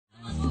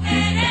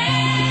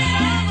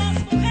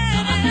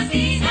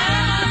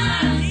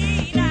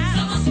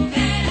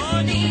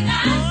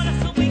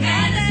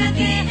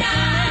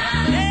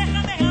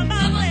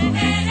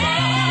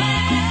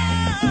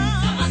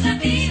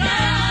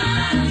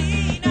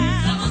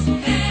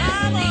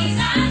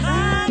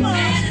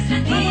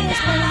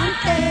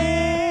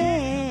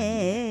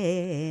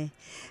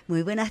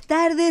Muy buenas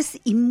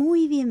tardes y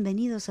muy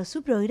bienvenidos a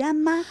su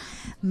programa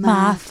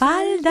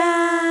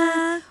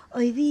Mafalda.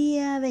 Hoy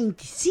día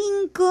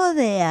 25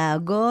 de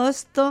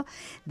agosto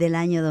del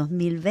año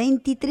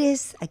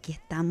 2023. Aquí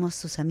estamos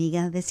sus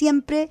amigas de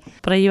siempre.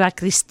 Por ahí va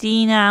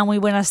Cristina, muy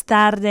buenas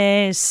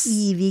tardes.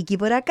 Y Vicky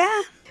por acá.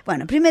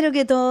 Bueno, primero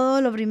que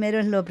todo, lo primero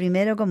es lo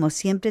primero, como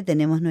siempre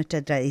tenemos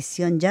nuestra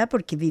tradición ya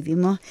porque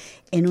vivimos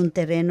en un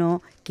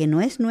terreno que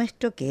no es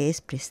nuestro, que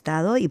es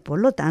prestado y por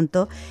lo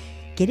tanto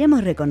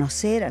queremos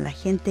reconocer a la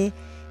gente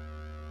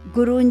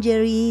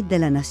Gurungeri de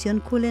la nación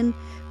Kulin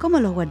como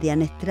los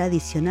guardianes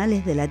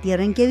tradicionales de la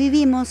tierra en que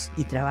vivimos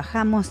y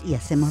trabajamos y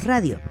hacemos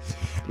radio.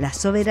 La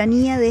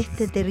soberanía de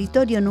este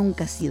territorio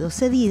nunca ha sido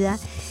cedida,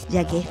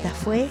 ya que esta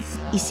fue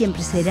y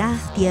siempre será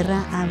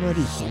tierra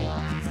aborigen.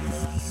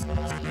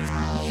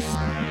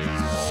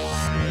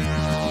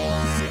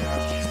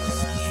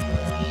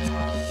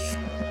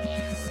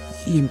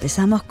 Y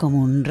empezamos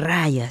como un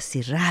rayo,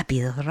 así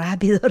rápido.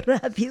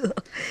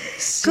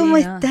 Sí, ¿Cómo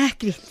estás,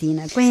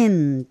 Cristina?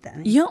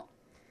 Cuéntame. Yo,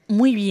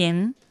 muy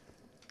bien,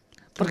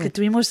 porque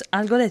tuvimos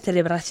algo de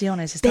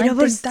celebraciones. Estaba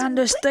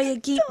intentando, estoy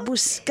aquí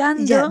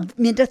buscando. Ya,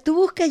 mientras tú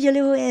buscas, yo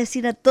les voy a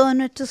decir a todos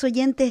nuestros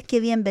oyentes que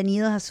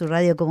bienvenidos a su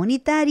radio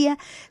comunitaria,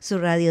 su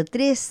radio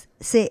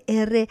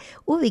 3CR,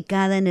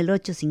 ubicada en el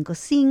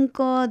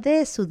 855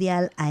 de su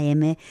dial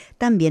AM.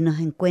 También nos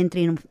encuentra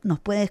y nos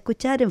puede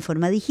escuchar en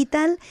forma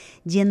digital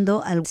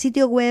yendo al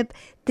sitio web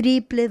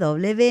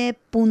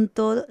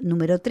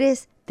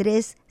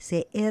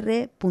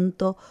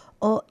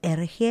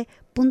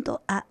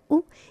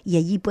www.3cr.org.au y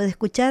allí puede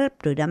escuchar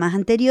programas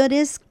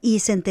anteriores y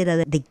se entera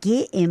de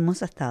qué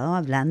hemos estado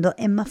hablando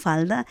en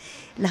Mafalda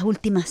las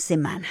últimas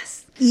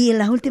semanas. Y en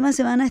las últimas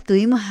semanas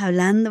estuvimos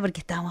hablando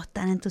porque estábamos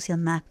tan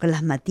entusiasmadas con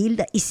las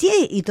Matildas. Y sí,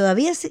 y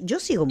todavía yo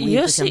sigo muy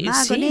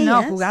entusiasmada con ellas.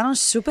 No, jugaron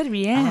súper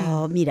bien.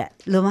 Oh, mira,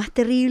 lo más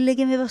terrible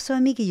que me pasó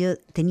a mí, que yo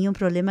tenía un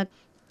problema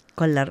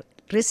con la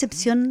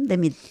recepción de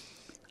mi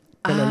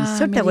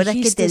televisor. ¿Te acuerdas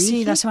que te dije?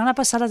 Sí, la semana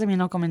pasada también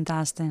lo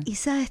comentaste. ¿Y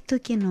sabes tú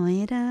que no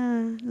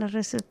era la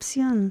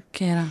recepción?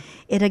 ¿Qué era?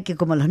 Era que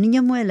como los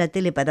niños mueven la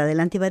tele para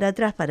adelante y para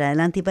atrás, para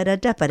adelante y para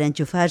atrás, para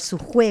enchufar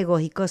sus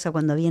juegos y cosas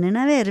cuando vienen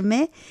a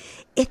verme,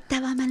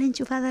 estaba mal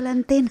enchufada la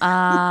antena.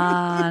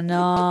 Ah,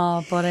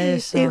 no, por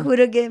eso. Te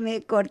juro que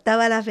me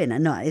cortaba las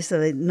venas. No, eso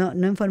no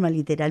en forma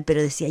literal,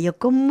 pero decía yo,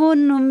 ¿cómo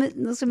no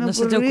se me ocurrió? No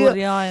se te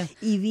ocurrió.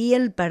 Y vi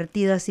el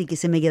partido así que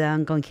se me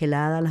quedaban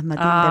congeladas las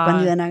Matildas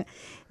cuando iban a...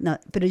 No,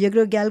 pero yo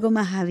creo que algo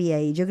más había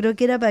ahí. Yo creo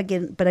que era para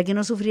que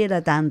no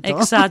sufriera tanto.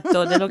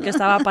 Exacto, de lo que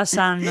estaba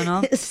pasando,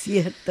 ¿no? Es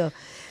cierto.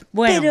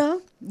 Bueno. Pero,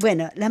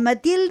 bueno, las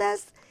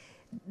Matildas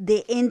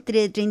de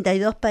entre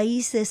 32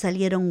 países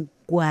salieron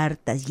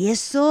cuartas. Y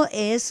eso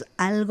es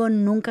algo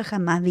nunca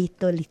jamás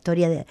visto en la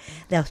historia de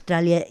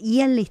Australia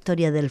y en la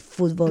historia del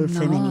fútbol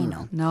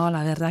femenino. No,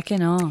 la verdad que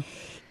no.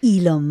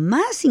 Y lo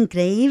más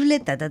increíble,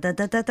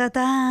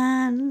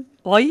 tan.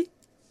 ¿Hoy?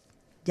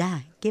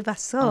 Ya, ¿qué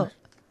pasó?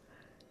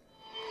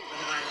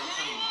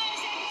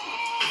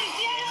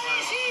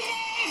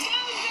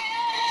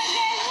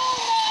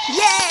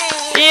 ¡Yeah!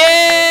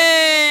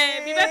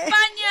 ¡Viva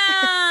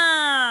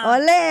España!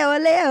 ¡Olé,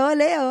 olé,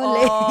 olé, olé!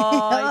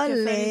 ¡Ay,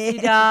 qué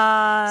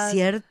felicidad!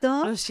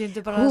 ¿Cierto? Lo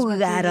siento para las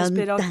Matildas,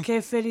 pero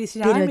qué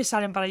felicidad. Pero... me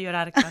salen para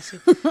llorar casi.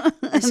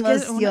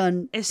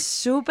 Emoción. Es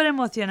súper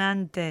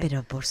emocionante.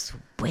 Pero por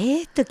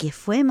supuesto que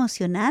fue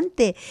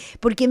emocionante.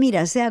 Porque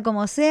mira, sea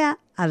como sea,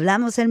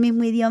 hablamos el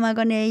mismo idioma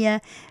con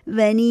ella,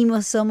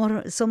 venimos,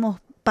 somos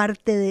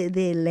parte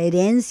de la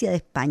herencia de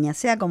España,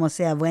 sea como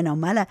sea, buena o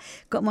mala,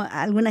 como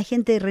alguna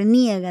gente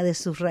reniega de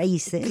sus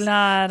raíces.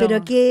 Claro.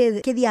 Pero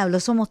qué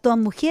diablo, somos todas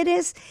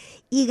mujeres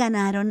y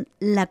ganaron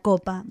la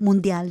Copa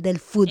Mundial del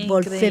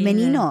Fútbol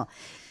Femenino.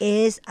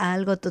 Es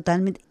algo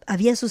totalmente...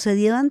 ¿Había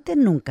sucedido antes?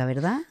 Nunca,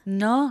 ¿verdad?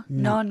 No,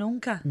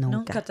 nunca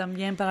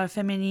también para el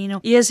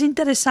femenino. Y es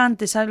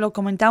interesante, ¿sabes? Lo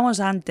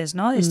comentamos antes,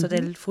 ¿no? Esto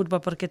del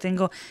fútbol, porque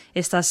tengo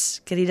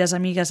estas queridas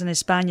amigas en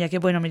España que,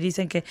 bueno, me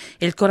dicen que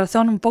el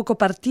corazón un poco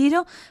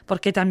partido,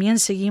 porque también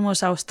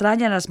seguimos a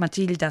Australia, las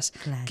Matildas,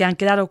 claro, que han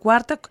quedado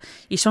cuarta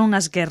y son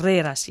unas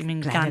guerreras y me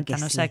encantan,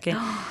 claro que o sí. sea que...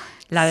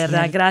 La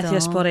verdad, ¿cierto?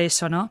 Gracias por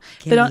eso, ¿no?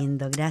 Qué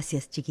lindo,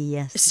 gracias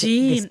chiquillas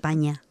de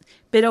España.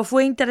 Pero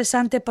fue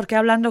interesante porque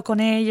hablando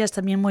con ellas,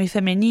 también muy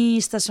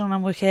feministas, son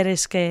unas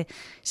mujeres que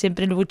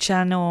siempre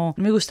luchan, o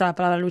no me gusta la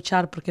palabra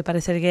luchar porque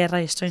parece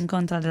guerra y estoy en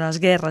contra de las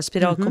guerras,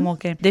 pero como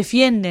que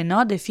defienden,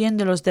 ¿no?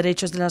 Defienden los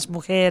derechos de las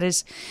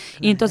mujeres.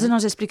 Y entonces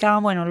nos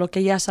explicaban, bueno, lo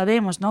que ya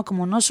sabemos, ¿no?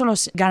 Como no solo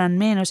ganan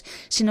menos,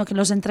 sino que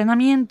los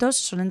entrenamientos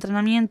son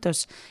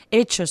entrenamientos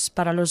hechos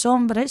para los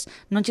hombres,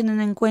 no tienen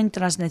en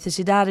cuenta las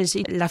necesidades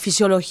y la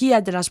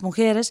fisiología de las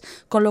mujeres,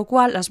 con lo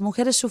cual las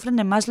mujeres sufren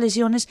de más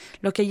lesiones,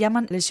 lo que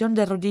llaman lesión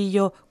de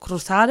rodillo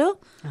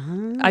cruzado.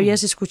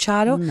 ¿Habías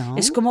escuchado? No.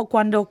 Es como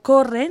cuando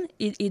corren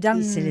y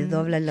dan... Y se le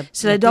dobla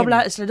se le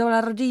dobla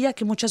la rodilla,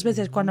 que muchas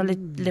veces cuando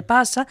le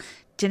pasa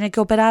tiene que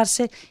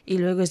operarse y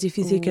luego es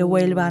difícil que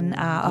vuelvan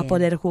a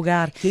poder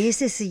jugar. Que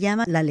ese se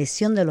llama la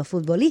lesión de los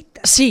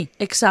futbolistas. Sí,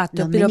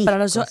 exacto, Los pero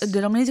meniscos.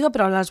 de los meniscos,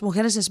 pero para las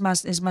mujeres es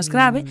más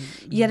grave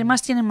y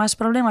además tienen más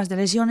problemas de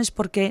lesiones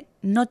porque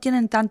no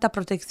tienen tanta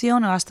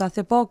protección, o hasta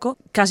hace poco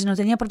casi no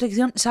tenía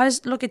protección.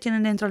 ¿Sabes lo que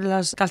tienen dentro de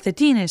los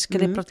calcetines que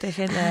le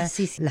protegen?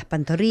 Sí, las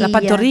pantorrillas. La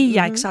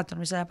pantorrilla, exacto,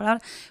 no me sale la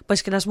palabra.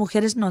 Pues que las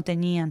mujeres no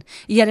tenían.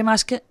 Y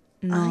además que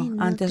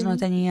antes no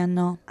tenían,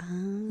 no.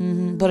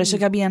 Por eso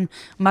que habían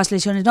más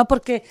lesiones. No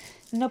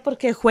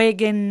porque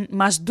jueguen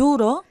más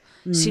duro,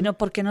 sino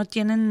porque no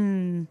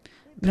tienen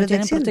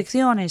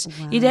protecciones.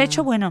 Wow. Y de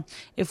hecho, bueno,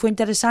 fue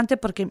interesante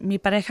porque mi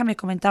pareja me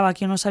comentaba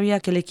que yo no sabía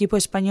que el equipo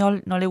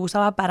español no le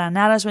gustaba para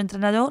nada a su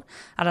entrenador,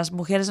 a las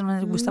mujeres no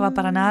les gustaba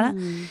para nada,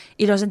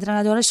 y los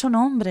entrenadores son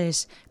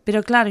hombres.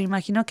 Pero claro,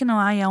 imagino que no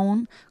hay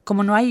aún,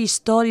 como no hay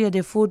historia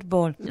de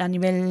fútbol a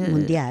nivel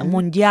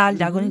mundial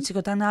de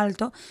agonístico tan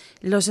alto,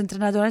 los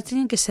entrenadores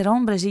tienen que ser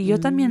hombres. Y yo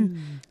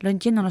también lo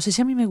entiendo, no sé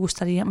si a mí me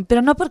gustaría,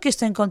 pero no porque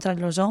estoy en contra de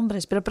los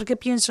hombres, pero porque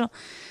pienso,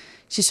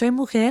 si soy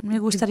mujer, me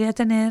gustaría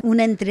tener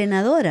una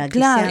entrenadora que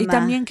claro, sea y más,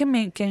 también que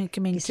me que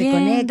entienda. se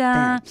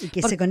conecta y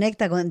que se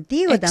conecta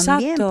contigo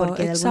también,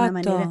 porque de alguna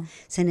manera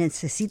se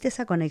necesita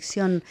esa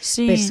conexión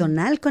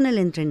personal con el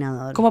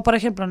entrenador. Como por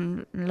ejemplo,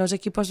 en los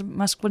equipos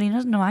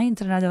masculinos no hay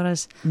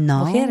entrenadoras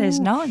mujeres,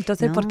 ¿no?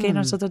 Entonces, ¿por qué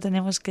nosotros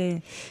tenemos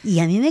que...? Y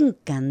a mí me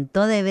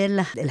encantó de ver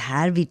los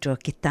árbitros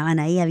que estaban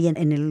ahí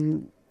en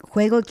el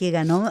juego que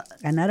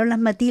ganaron las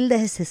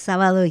Matildas ese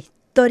sábado histórico.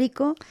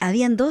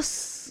 Habían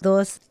dos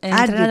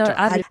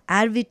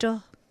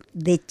árbitros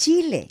de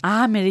Chile.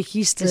 Ah, me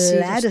dijiste,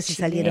 claro, sí.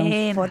 Si salieron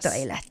fotos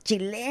de las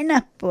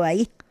chilenas, pues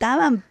ahí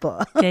estaban, pues.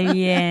 Qué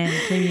bien,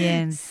 qué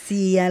bien.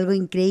 Sí, algo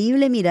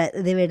increíble. Mira,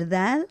 de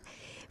verdad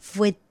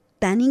fue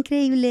tan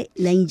increíble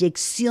la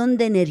inyección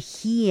de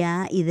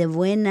energía y de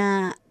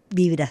buena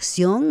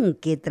vibración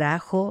que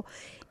trajo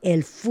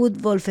el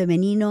fútbol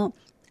femenino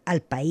al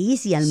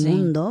país y al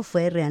mundo.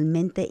 Fue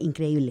realmente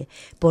increíble,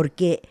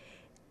 porque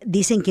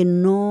dicen que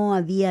no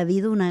había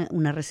habido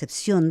una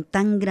recepción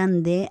tan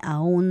grande a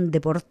un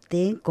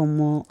deporte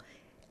como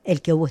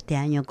el que hubo este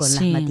año con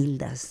las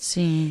Matildas.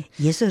 Sí.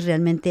 Y eso es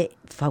realmente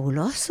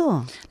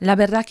fabuloso. La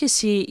verdad que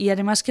sí. Y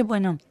además que,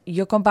 bueno,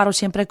 yo comparo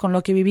siempre con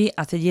lo que viví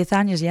hace 10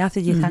 años. Ya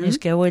hace 10 años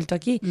que he vuelto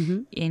aquí,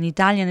 en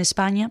Italia, en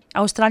España.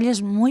 Australia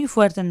es muy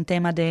fuerte en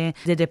tema de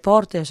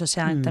deportes. O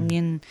sea,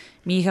 también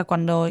mi hija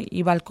cuando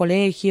iba al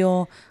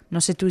colegio, no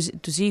sé,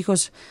 tus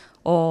hijos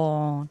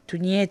o tu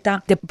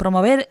nieta, de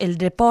promover el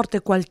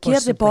deporte,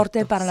 cualquier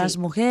deporte para las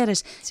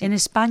mujeres. Sí. En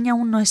España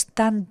aún no es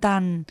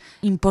tan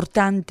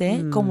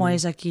importante como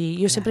es aquí.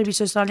 Yo siempre he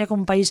visto Australia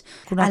como un país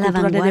con una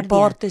cultura de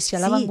deportes y a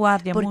la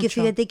vanguardia. Porque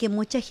mucho. Fíjate que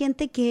mucha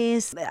gente que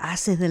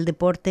hace del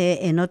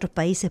deporte en otros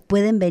países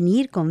pueden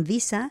venir con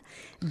visa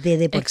de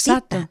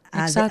deportista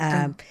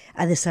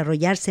a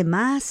desarrollarse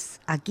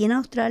más aquí en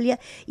Australia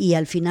y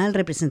al final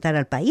representar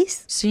al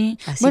país. Sí,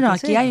 así bueno,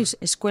 aquí hay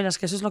escuelas,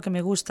 que eso es lo que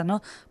me gusta,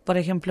 ¿no? Por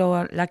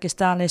ejemplo, la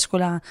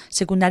escuela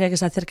secundaria que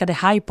está cerca de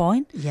High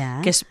Point,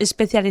 que es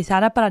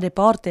especializada para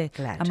deporte.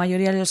 Claro. La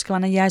mayoría de los que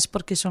van allá es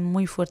porque son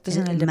muy fuertes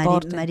en el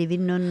deporte.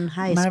 Maribyrnong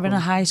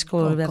High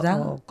School, ¿verdad?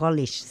 O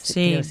college,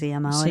 creo que se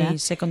llama ahora. Sí,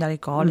 Secondary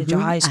College o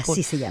High School.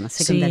 Así se llama,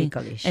 Secondary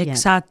College.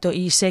 Exacto,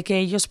 y sé que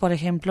ellos, por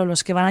ejemplo,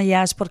 los que van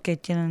allá es porque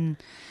tienen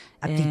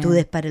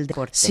aptitudes para el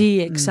deporte.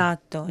 Sí,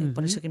 exacto. Y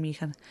por eso que mi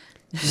hija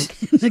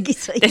no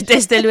quiso ir.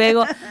 Desde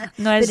luego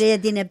no es. Pero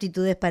ella tiene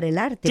aptitudes para el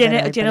arte.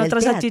 Tiene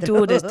otras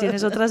actitudes,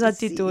 tienes otras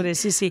actitudes,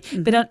 sí.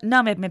 Pero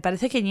no, me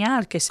parece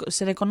genial que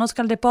se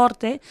reconozca el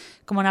deporte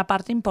como una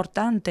parte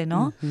importante,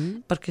 ¿no?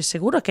 Porque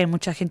seguro que hay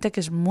mucha gente que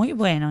es muy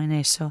bueno en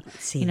eso.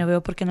 Y no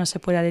veo por qué no se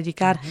pueda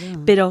dedicar.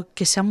 Claro. Pero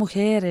que sean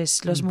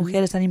mujeres, las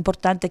mujeres tan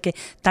importante, que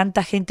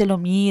tanta gente lo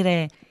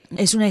mire.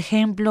 Es un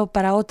ejemplo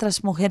para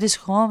otras mujeres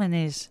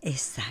jóvenes.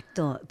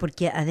 Exacto,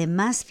 porque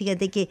además,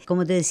 fíjate que,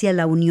 como te decía,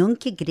 la unión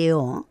que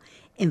creó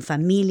en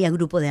familia,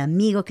 grupo de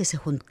amigos que se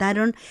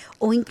juntaron,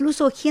 o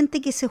incluso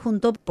gente que se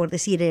juntó, por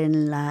decir,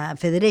 en la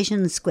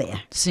Federation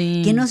Square,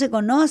 que no se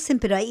conocen,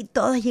 pero ahí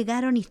todos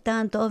llegaron y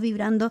estaban todos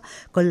vibrando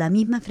con la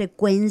misma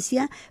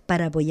frecuencia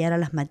para apoyar a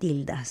las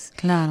Matildas.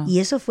 Claro. Y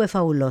eso fue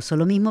fabuloso.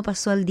 Lo mismo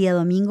pasó el día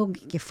domingo,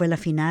 que fue la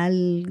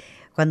final.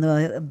 Cuando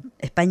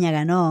España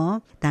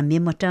ganó,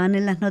 también mostraban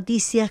en las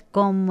noticias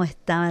cómo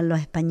estaban los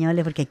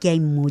españoles, porque aquí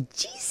hay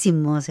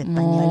muchísimos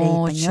españoles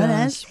y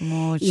españolas,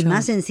 y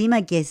más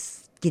encima que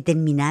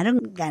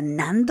terminaron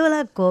ganando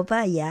la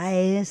copa, ya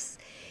es,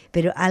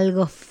 pero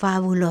algo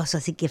fabuloso,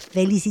 así que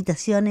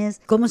felicitaciones.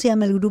 ¿Cómo se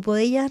llama el grupo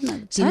de ellas?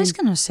 ¿Sabes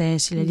que no sé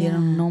si le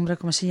dieron un nombre,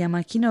 cómo se llama?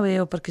 Aquí no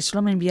veo, porque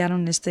solo me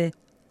enviaron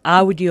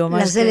audio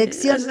más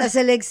la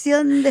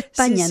selección de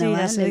España, ¿no?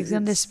 La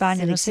selección de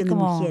España, no sé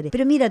cómo. Mujeres.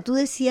 Pero mira, tú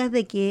decías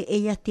de que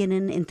ellas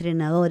tienen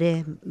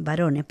entrenadores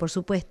varones, por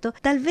supuesto.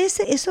 Tal vez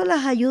eso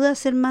las ayuda a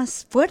ser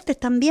más fuertes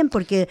también,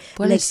 porque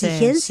la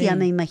exigencia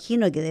me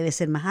imagino que debe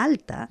ser más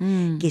alta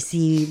que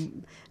si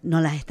no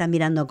las están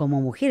mirando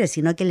como mujeres,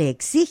 sino que les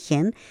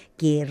exigen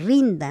que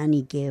rindan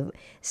y que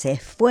se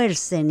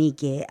esfuercen y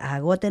que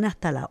agoten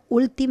hasta la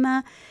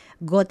última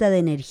gota de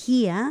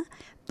energía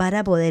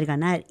para poder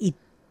ganar. Y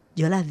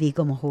yo las vi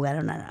como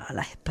jugaron a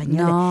las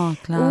españolas. No,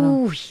 claro.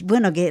 Uy,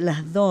 bueno, que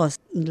las dos,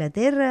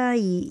 Inglaterra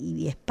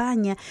y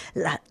España,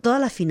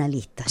 todas las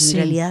finalistas, Sí, en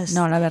realidad.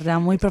 no, la verdad,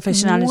 muy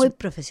profesionales. Muy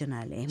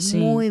profesionales, Sí.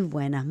 muy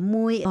buenas,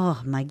 muy... Oh,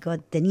 my God,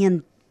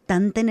 tenían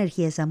tanta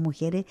energía esas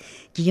mujeres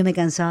que yo me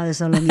cansaba de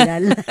solo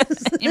mirarlas.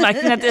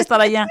 Imagínate estar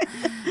allá,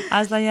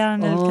 hasta allá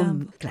en el Oh,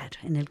 campo. claro,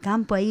 en el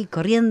campo ahí,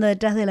 corriendo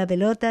detrás de la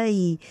pelota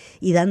y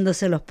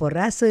dándose los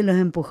porrazos y los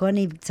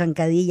empujones y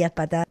zancadillas,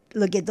 patadas,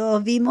 lo que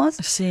todos vimos.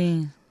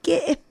 Sí.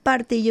 Que es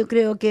parte, yo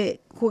creo que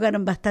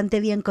jugaron bastante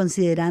bien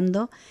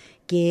considerando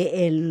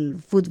que el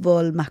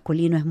fútbol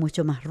masculino es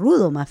mucho más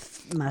rudo, más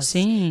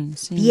Sí,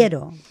 sí.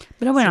 fiero.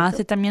 Pero bueno, ¿cierto?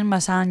 hace también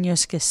más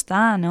años que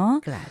está, ¿no?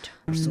 Claro,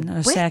 por O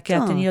supuesto. sea, que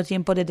ha tenido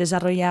tiempo de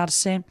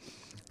desarrollarse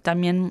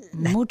también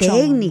Las mucho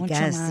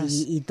técnicas más.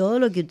 y todo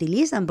lo que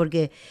utilizan,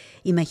 porque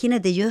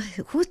imagínate, yo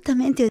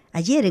justamente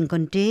ayer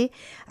encontré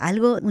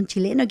un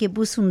chileno que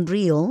puso un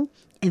reel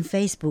en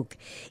Facebook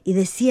y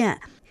decía...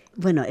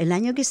 Bueno, el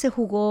año que se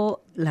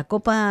jugó la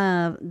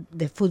Copa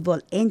de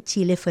Fútbol en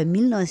Chile fue en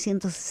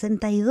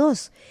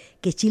 1962,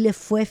 que Chile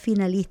fue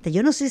finalista.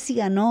 Yo no sé si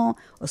ganó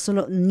o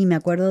solo, ni me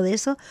acuerdo de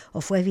eso,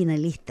 o fue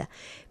finalista.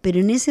 Pero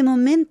en ese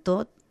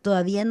momento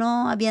todavía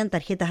no habían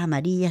tarjetas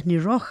amarillas ni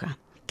rojas.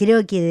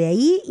 Creo que de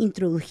ahí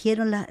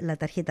introdujeron la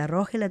tarjeta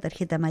roja y la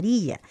tarjeta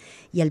amarilla.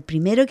 Y al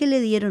primero que le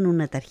dieron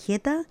una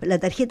tarjeta, la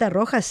tarjeta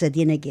roja se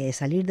tiene que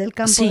salir del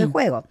campo Sí. de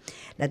juego.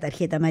 La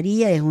tarjeta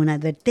amarilla es una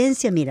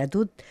advertencia, mira,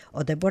 tú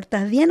o te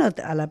portas bien o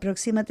a la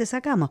próxima te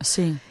sacamos.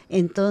 Sí.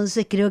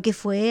 Entonces creo que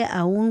fue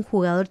a un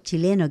jugador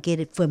chileno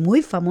que fue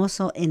muy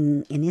famoso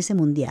en ese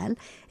mundial,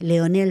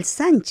 Leonel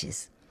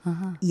Sánchez.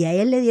 Ajá. Y a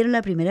él le dieron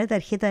la primera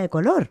tarjeta de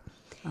color.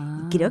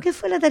 Ah, Creo que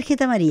fue la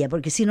tarjeta amarilla,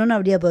 porque si no, no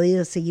habría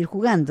podido seguir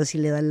jugando si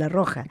le dan la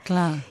roja.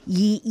 claro.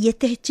 Y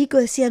este chico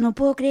decía, no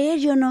puedo creer,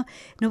 no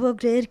puedo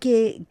creer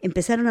que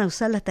empezaron a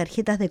usar las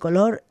tarjetas de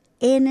color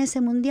en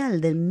ese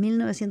mundial de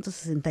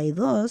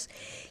 1962,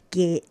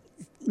 que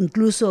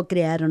incluso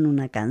crearon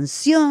una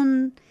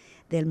canción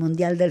del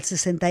mundial del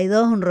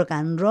 62, un rock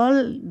and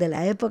roll de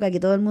la época que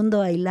todo el mundo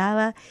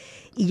bailaba.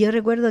 Y yo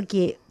recuerdo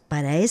que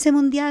para ese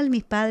mundial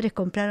mis padres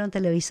compraron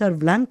televisor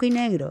blanco y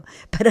negro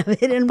para ver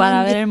el mundial.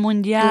 Para ver el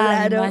mundial,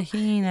 Claro.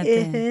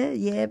 imagínate.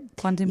 Yep.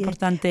 Cuánto Yep.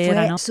 importante Fue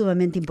era, ¿no?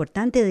 sumamente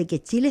importante de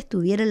que Chile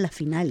estuviera en las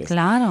finales.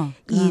 Claro,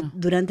 Y claro.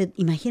 durante,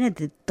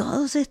 imagínate,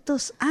 todos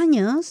estos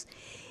años,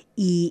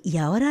 y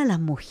ahora las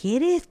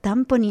mujeres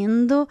están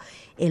poniendo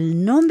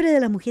el nombre de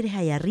las mujeres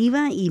ahí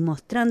arriba y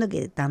mostrando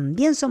que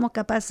también somos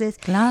capaces,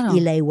 Claro. y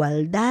la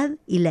igualdad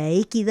y la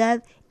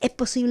equidad es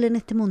posible en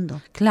este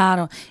mundo.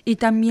 Claro, y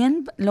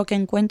también lo que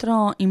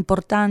encuentro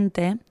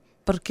importante,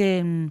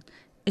 porque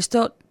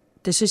esto,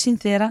 te soy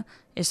sincera,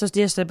 estos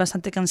días estoy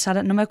bastante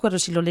cansada, no me acuerdo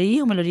si lo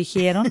leí o me lo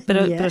dijeron,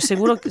 pero, Yeah. pero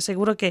seguro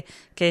que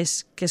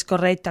es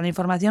correcta la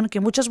información, que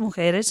muchas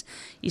mujeres,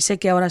 y sé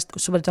que ahora,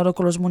 sobre todo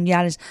con los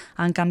mundiales,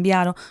 han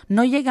cambiado,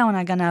 no llegaban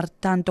a ganar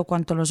tanto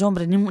cuanto los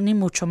hombres, ni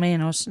mucho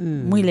menos,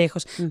 muy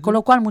lejos, con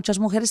lo cual muchas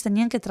mujeres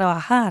tenían que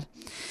trabajar.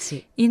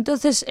 Sí. Y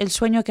entonces el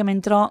sueño que me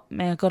entró,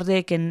 me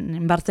acordé que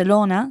en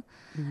Barcelona,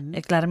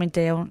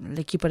 claramente el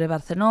equipo de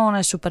Barcelona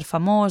es súper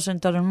famoso en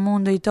todo el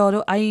mundo y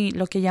todo, hay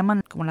lo que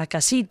llaman como la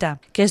casita,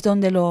 que es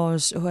donde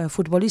los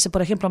futbolistas,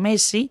 por ejemplo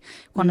Messi,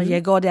 cuando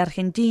llegó de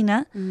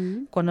Argentina,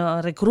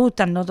 cuando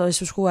reclutan, ¿no?, todos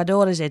esos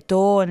jugadores de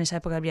Eto'o, en esa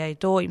época había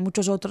Eto'o y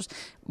muchos otros,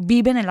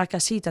 viven en la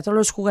casita. Todos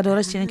los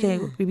jugadores tienen que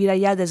vivir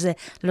allá desde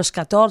los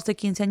 14,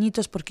 15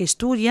 añitos porque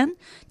estudian,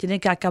 tienen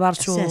que acabar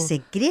su... O sea,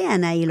 se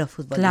crean ahí los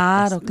futbolistas.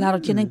 Claro,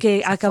 claro, tienen que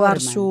se acabar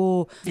forman.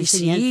 su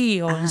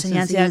sí, o Su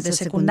enseñanza de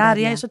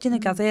secundaria, eso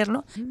tienen que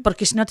hacerlo,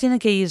 porque si no tienen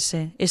que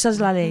irse, esa es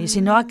la ley.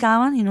 Si no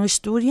acaban y no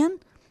estudian,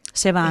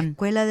 se van.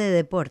 Escuela de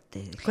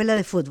deporte, escuela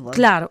de fútbol.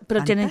 Claro,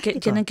 pero tienen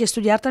Fantástico. que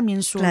estudiar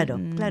también su Claro.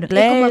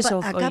 inglés. Es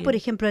como acá, por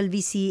ejemplo, el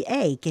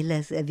VCA, que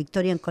es la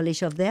Victorian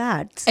College of the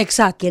Arts.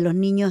 Exacto. Que los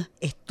niños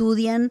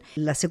estudian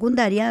la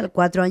secundaria,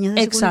 4 años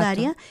de Exacto.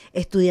 secundaria,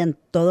 estudian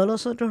todos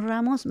los otros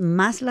ramos,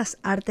 más las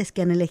artes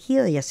que han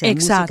elegido, ya sea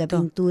Exacto. música,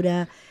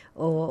 pintura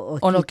o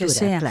lo que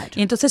escritura, sea. claro.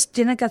 Y entonces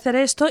tienen que hacer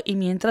esto y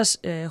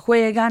mientras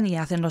juegan y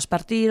hacen los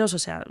partidos, o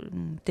sea,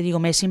 te digo,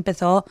 Messi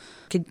empezó,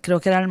 que creo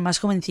que era el más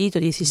jovencito,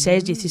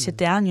 16,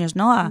 17 años,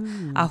 ¿no?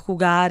 A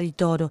jugar y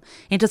todo.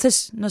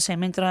 Entonces, no sé,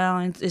 me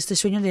entra este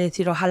sueño de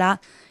decir,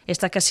 ojalá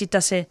esta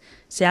casita se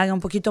haga un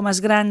poquito más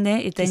grande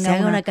y Que se tenga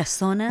haga una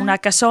casona. Una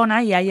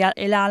casona y haya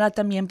el ala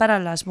también para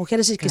las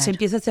mujeres y que Claro. se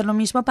empiece a hacer lo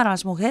mismo para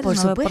las mujeres. Por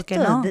 ¿no? supuesto, ¿Por qué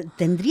no?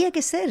 tendría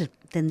que ser.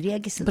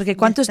 Porque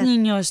cuántos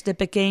niños de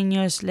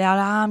pequeños le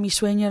hablan, mi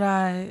sueño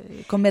era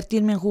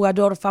convertirme en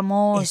jugador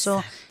famoso,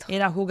 Exacto.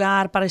 era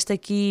jugar para este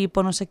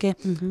equipo, no sé qué.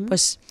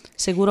 Pues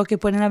seguro que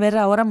pueden haber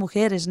ahora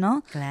mujeres,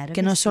 ¿no? Claro que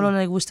que no sí. solo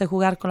les guste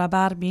jugar con la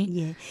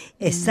Barbie.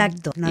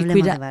 Exacto. No y,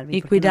 hablemos cuida- de Barbie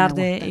y porque no cuidar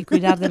me gusta. y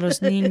cuidar de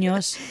los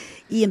niños.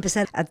 Y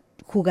empezar a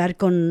jugar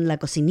con la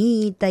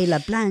cocinita y la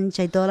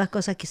plancha y todas las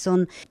cosas que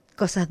son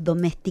cosas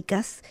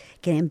domésticas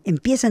que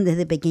empiezan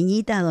desde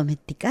pequeñitas a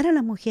domesticar a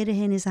las mujeres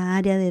en esas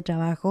áreas de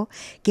trabajo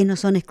que no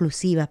son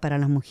exclusivas para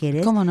las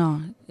mujeres. ¿Cómo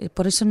no?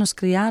 Por eso nos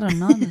criaron,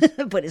 ¿no?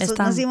 Por eso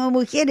nacimos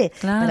mujeres,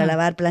 claro, para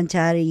lavar,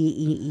 planchar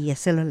y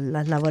hacer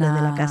las labores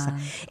claro, de la casa.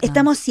 Claro.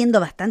 Estamos siendo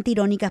bastante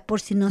irónicas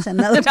por si no se han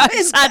dado cuenta.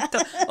 Exacto,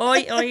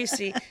 hoy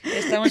sí,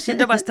 estamos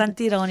siendo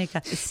bastante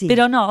irónicas. Sí.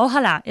 Pero no,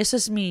 ojalá, eso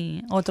es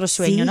mi otro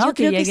sueño, Sí, ¿no? yo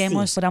Que creo que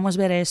lleguemos, sí. podamos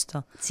ver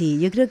esto. Sí,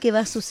 yo creo que va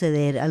a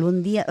suceder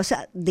algún día. O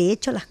sea, de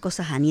hecho las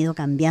cosas han ido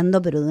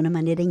cambiando, pero de una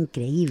manera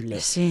increíble.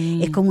 Sí.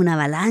 Es como una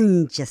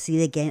avalancha, así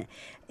de que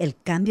el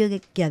cambio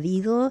que ha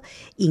habido,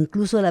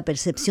 incluso la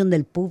percepción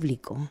del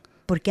público.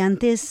 Porque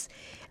antes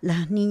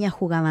las niñas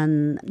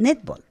jugaban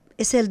netball.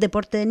 Ese es el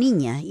deporte de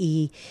niñas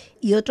y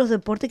otros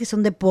deportes que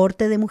son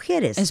deporte de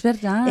mujeres. Es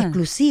verdad.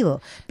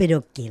 Exclusivo.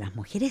 Pero que las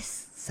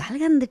mujeres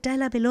salgan detrás de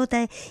la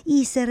pelota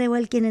y se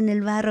revuelquen en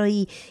el barro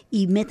y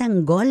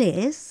metan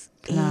goles,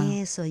 claro,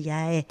 eso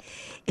ya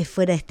es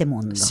fuera de este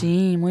mundo.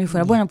 Sí, muy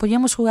fuera. Bueno,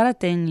 podíamos jugar a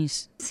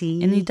tenis. Sí.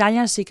 En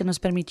Italia sí que nos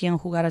permitían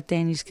jugar a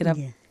tenis,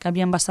 que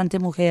habían bastante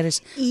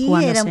mujeres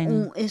jugando a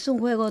tenis. Es un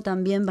juego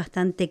también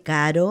bastante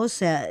caro, o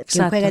sea, que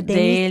exacto, juega tenis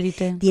de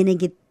élite. Tiene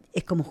que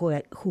es como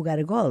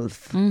jugar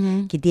golf,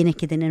 que tienes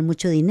que tener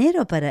mucho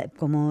dinero para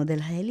como de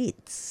las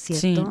élites,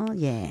 ¿cierto?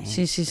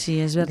 Sí, sí,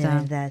 es verdad.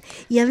 De verdad.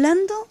 Y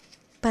hablando,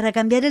 para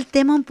cambiar el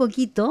tema un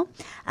poquito,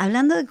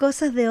 hablando de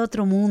cosas de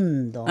otro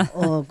mundo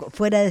o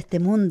fuera de este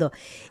mundo,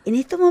 en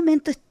estos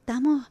momentos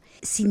estamos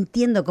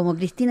sintiendo, como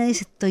Cristina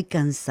dice, estoy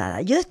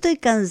cansada. Yo estoy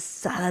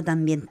cansada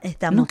también.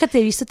 Nunca te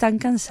he visto tan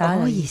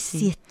cansada. Oye,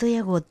 sí, estoy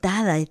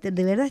agotada.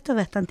 De verdad estoy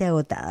bastante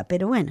agotada.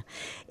 Pero bueno,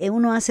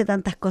 uno hace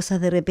tantas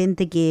cosas de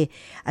repente que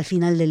al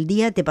final del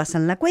día te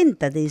pasan la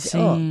cuenta. Te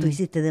dicen, tú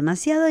hiciste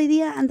demasiado hoy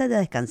día, ándate a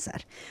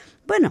descansar.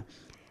 Bueno,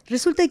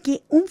 resulta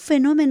que un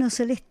fenómeno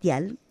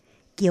celestial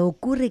que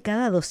ocurre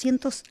cada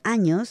 200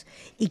 años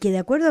y que de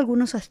acuerdo a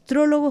algunos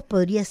astrólogos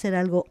podría ser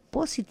algo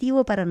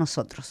positivo para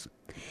nosotros.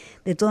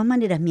 De todas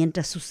maneras,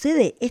 mientras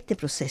sucede este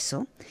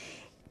proceso,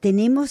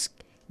 tenemos,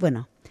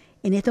 bueno,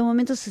 en estos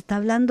momentos se está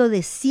hablando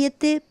de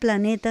 7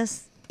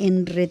 planetas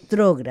en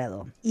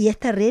retrógrado. Y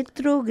esta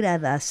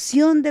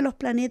retrogradación de los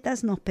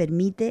planetas nos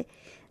permite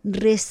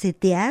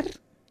resetear,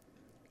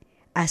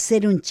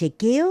 hacer un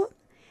chequeo,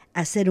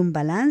 hacer un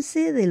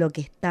balance de lo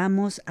que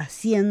estamos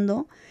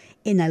haciendo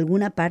en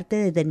alguna parte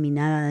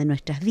determinada de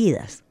nuestras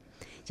vidas,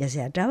 ya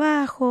sea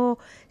trabajo,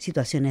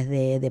 situaciones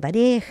de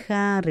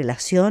pareja,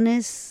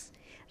 relaciones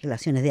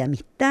de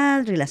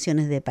amistad,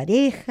 relaciones de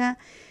pareja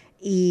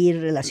y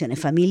relaciones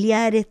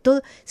familiares,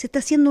 todo se está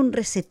haciendo un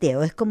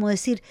reseteo. Es como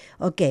decir,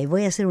 ok,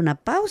 voy a hacer una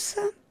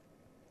pausa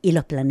y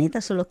los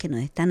planetas son los que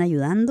nos están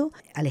ayudando.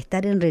 Al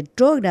estar en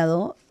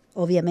retrógrado,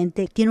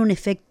 obviamente tiene un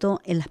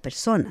efecto en las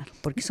personas,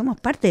 porque somos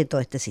parte de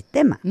todo este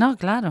sistema. No,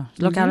 claro,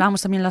 lo que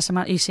hablamos también la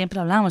semana, y siempre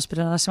hablamos,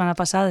 pero la semana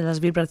pasada de las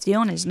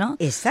vibraciones, ¿no?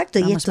 Exacto,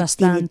 hablamos y esto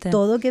bastante. Tiene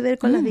todo que ver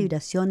con las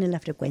vibraciones, la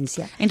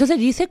frecuencia. Entonces,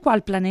 ¿dice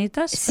cuál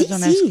planetas? Sí,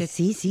 Perdona,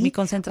 sí. Mi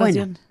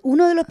concentración. Bueno,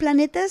 uno de los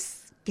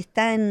planetas que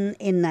está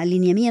en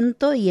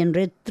alineamiento y en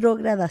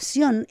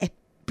retrogradación es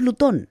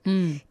Plutón,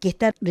 que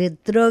está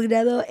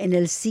retrógrado en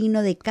el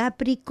signo de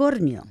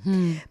Capricornio.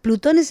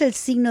 Plutón es el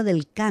signo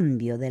del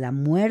cambio, de la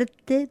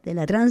muerte, de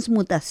la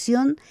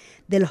transmutación,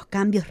 de los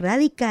cambios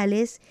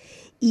radicales,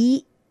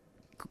 y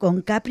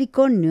con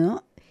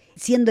Capricornio,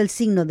 siendo el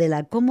signo de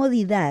la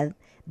comodidad,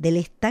 del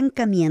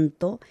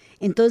estancamiento,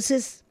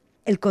 entonces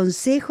el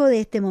consejo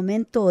de este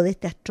momento o de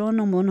este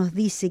astrónomo nos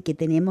dice que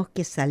tenemos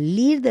que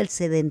salir del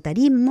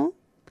sedentarismo,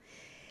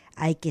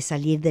 hay que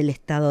salir del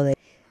estado de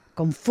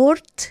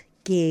confort,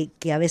 que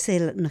a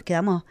veces nos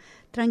quedamos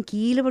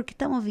tranquilos porque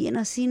estamos bien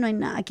así, no hay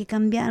nada que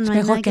cambiar. No hay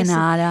mejor nada que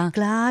nada.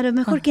 Claro, es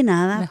mejor que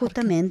nada,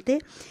 justamente.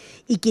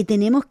 Y que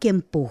tenemos que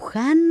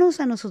empujarnos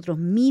a nosotros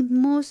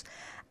mismos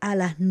a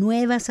las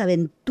nuevas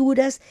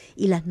aventuras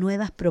y las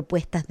nuevas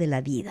propuestas de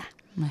la vida.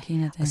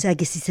 Imagínate. O sea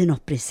que si se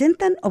nos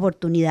presentan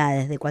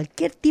oportunidades de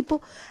cualquier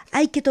tipo,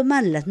 hay que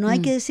tomarlas, no hay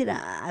que decir,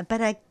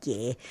 ¿para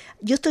qué?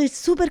 Yo estoy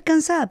súper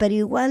cansada, pero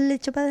igual le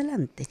echo para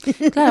adelante.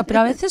 Claro,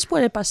 pero a veces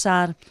puede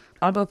pasar,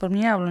 hablo por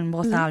mí, hablo en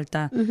voz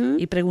alta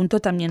y pregunto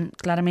también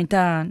claramente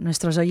a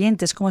nuestros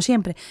oyentes, como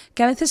siempre,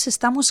 que a veces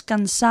estamos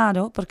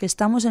cansados porque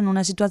estamos en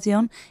una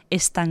situación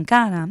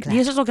estancada. Claro. Y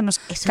eso es lo que nos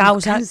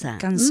causa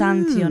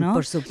cansancio, ¿no?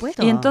 Por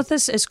supuesto. Y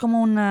entonces es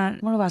como una,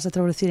 ¿cómo lo vas a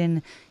traducir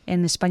en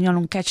español?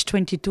 Un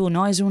catch-22,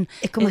 ¿no? Es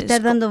como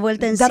estar dando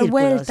vuelta en dar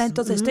círculos. Vuelta,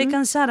 entonces estoy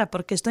cansada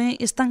porque estoy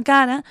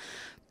estancada,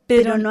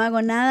 pero no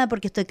hago nada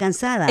porque estoy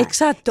cansada.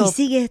 Exacto. Y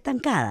sigues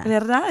estancada.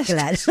 ¿Verdad?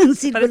 Claro, es un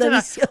círculo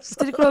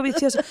vicioso. Círculo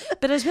vicioso.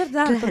 Pero es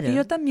verdad, claro. Porque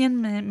yo también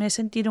me he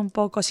sentido un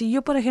poco así.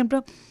 Yo, por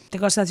ejemplo,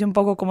 tengo una situación un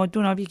poco como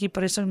tú, ¿no, Vicky?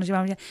 Por eso nos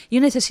llevamos bien.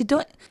 Yo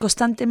necesito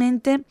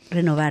constantemente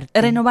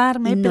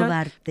renovarme,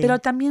 pero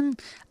también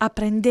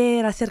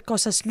aprender a hacer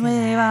cosas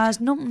nuevas.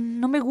 No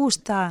me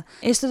gusta.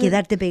 Esto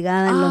quedarte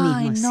pegada en lo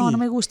mismo. No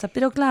me gusta.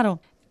 Pero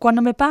claro,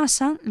 cuando me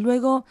pasa,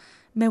 luego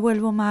me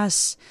vuelvo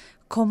más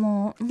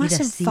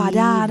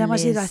enfadada,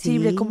 más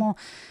irascible, como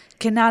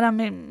que nada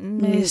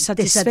me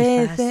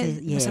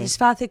satisface, me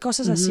satisface,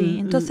 cosas así.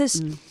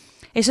 Entonces,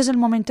 ese es el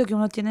momento que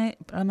uno tiene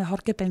a lo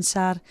mejor que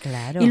pensar.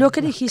 Claro, y lo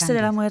que dijiste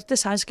de la muerte,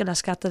 sabes que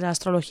las cartas de la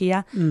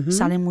astrología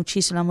salen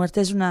muchísimo. La muerte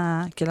es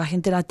una que la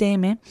gente la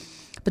teme,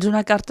 pero es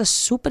una carta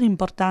súper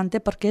importante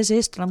porque es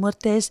esto, la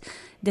muerte es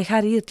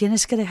dejar ir,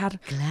 tienes que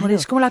dejar morir.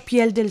 Es como la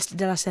piel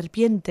de la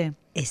serpiente.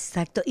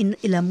 Exacto,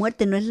 y la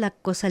muerte no es la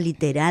cosa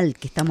literal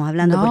que estamos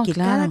hablando, porque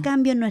cada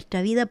cambio en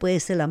nuestra vida puede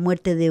ser la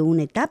muerte de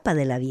una etapa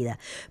de la vida,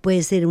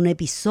 puede ser un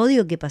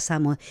episodio que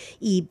pasamos,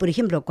 y por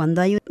ejemplo, cuando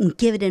hay un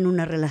quiebre en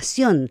una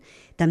relación,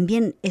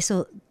 también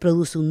eso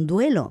produce un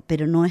duelo,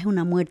 pero no es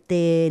una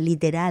muerte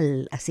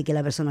literal, así que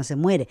la persona se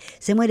muere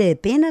de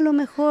pena a lo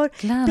mejor,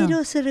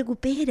 pero se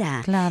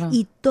recupera,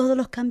 y todos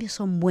los cambios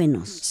son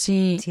buenos,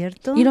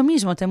 ¿cierto? Y lo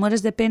mismo, te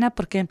mueres de pena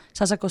porque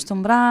estás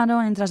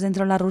acostumbrado, entras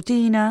dentro de la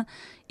rutina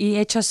y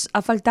echas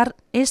a faltar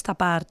esta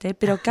parte,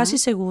 pero casi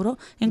seguro,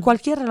 en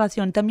cualquier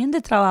relación, también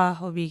de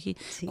trabajo, Vicky,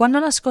 cuando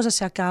las cosas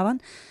se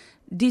acaban,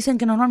 dicen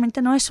que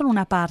normalmente no es solo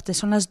una parte,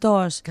 son las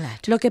dos. Claro.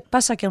 Lo que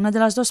pasa es que a una de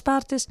las dos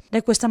partes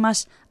le cuesta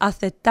más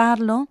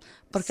aceptarlo,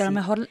 porque a lo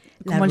mejor,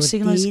 como el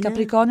signo es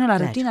Capricornio, la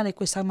rutina le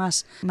cuesta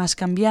más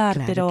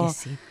cambiar. Pero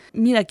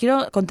mira,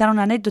 quiero contar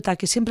una anécdota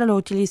que siempre lo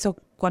utilizo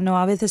cuando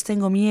a veces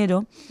tengo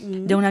miedo,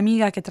 de una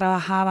amiga que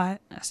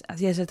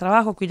hacía ese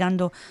trabajo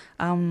cuidando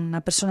a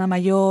una persona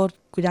mayor,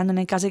 cuidando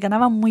en casa, y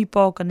ganaba muy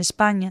poco en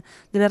España,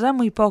 de verdad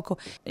muy poco,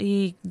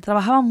 y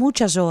trabajaba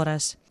muchas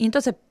horas. Y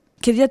entonces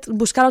quería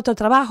buscar otro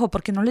trabajo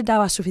porque no le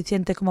daba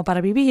suficiente como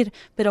para vivir,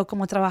 pero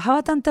como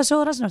trabajaba tantas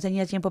horas no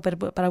tenía tiempo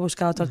para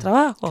buscar otro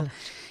trabajo. Claro.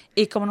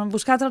 Y como no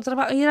buscaba otro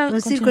trabajo... Era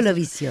un círculo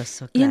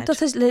vicioso, Y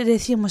entonces le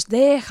decíamos,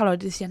 déjalo. Y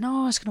decía,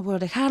 no, es que no puedo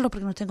dejarlo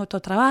porque no tengo otro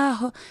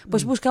trabajo.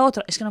 Pues busca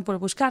otro. Es que no puedo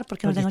buscar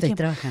porque no tengo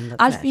tiempo.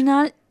 Al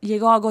final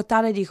llegó a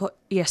agotar y dijo,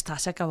 y ya está,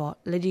 se acabó.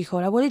 Le dijo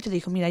el abuelito,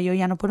 dijo, mira, yo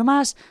ya no puedo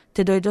más,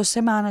 te doy 2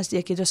 semanas y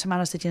aquí 2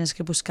 semanas te tienes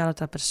que buscar a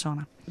otra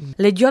persona.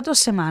 Le dio 2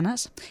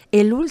 semanas.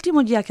 El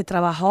último día que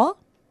trabajó,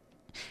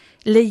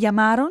 le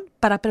llamaron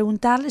para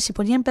preguntarle si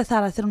podía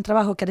empezar a hacer un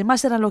trabajo que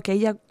además era lo que a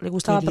ella le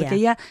gustaba, porque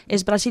ella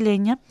es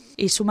brasileña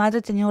y su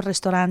madre tenía un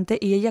restaurante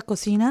y ella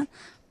cocina,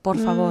 por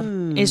favor.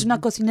 Es una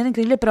cocinera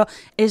increíble, pero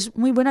es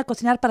muy buena a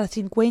cocinar para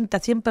 50,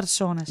 100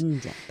 personas.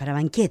 Para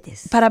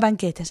banquetes. Para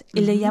banquetes. Y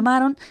le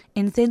llamaron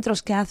en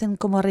centros que hacen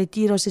como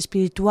retiros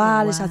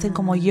espirituales, hacen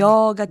como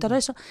yoga, todo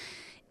eso.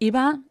 Y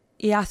va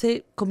y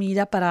hace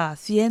comida para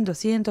 100,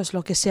 200,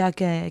 lo que sea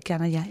que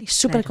han allá. Y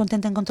súper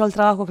contenta, encontró el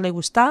trabajo que le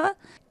gustaba.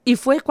 Y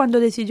fue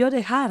cuando decidió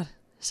dejar,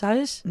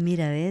 ¿sabes?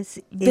 Mira,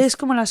 ¿ves? ¿Ves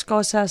cómo las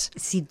cosas?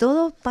 Si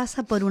todo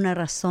pasa por una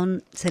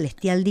razón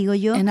celestial, digo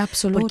yo. En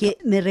absoluto. Porque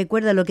me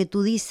recuerda lo que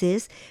tú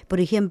dices.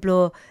 Por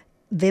ejemplo,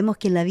 vemos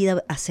que en la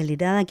vida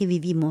acelerada que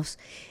vivimos,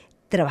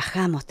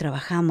 trabajamos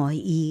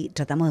y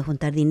tratamos de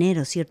juntar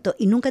dinero, ¿cierto?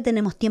 Y nunca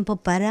tenemos tiempo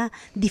para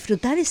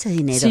disfrutar ese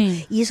dinero.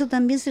 Sí. Y eso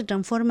también se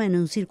transforma en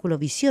un círculo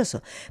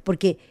vicioso.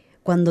 Porque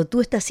cuando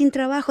tú estás sin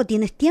trabajo,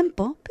 tienes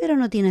tiempo, pero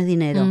no tienes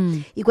dinero.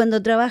 Y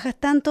cuando trabajas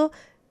tanto,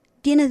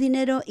 tienes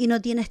dinero y no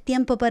tienes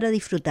tiempo para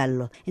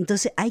disfrutarlo.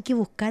 Entonces hay que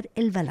buscar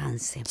el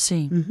balance.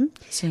 Sí.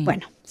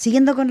 Bueno,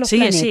 siguiendo con los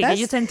planetas. Sí, que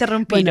yo te he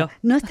interrumpido. Bueno,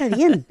 no está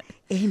bien.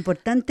 Es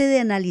importante de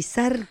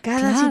analizar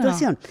cada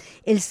situación.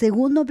 El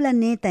segundo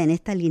planeta en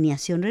esta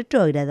alineación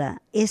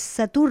retrógrada es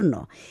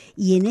Saturno.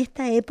 Y en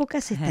esta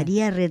época se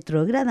estaría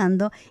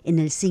retrogradando en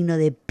el signo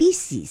de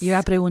Piscis. Yo iba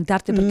a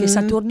preguntarte, porque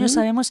Saturno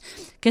sabemos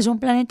que es un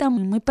planeta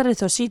muy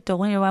perezosito,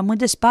 va muy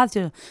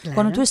despacio. Claro.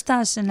 Cuando tú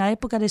estás en la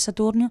época de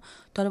Saturno,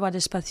 todo va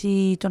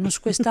despacito, nos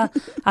cuesta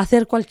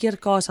hacer cualquier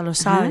cosa, lo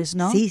sabes,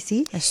 ¿no?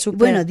 Sí.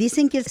 Bueno,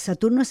 dicen que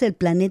Saturno es el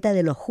planeta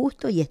de lo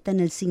justo y está en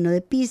el signo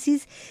de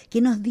Piscis, que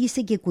nos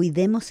dice que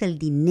cuidemos el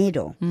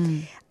dinero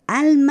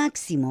al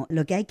máximo.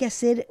 Lo que hay que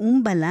hacer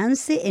un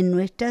balance en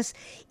nuestras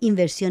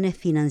inversiones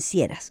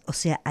financieras. O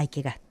sea, hay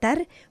que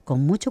gastar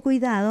con mucho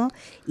cuidado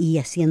y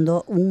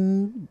haciendo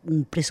un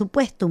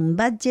presupuesto, un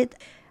budget,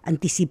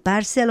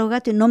 anticiparse a los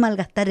gastos y no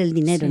malgastar el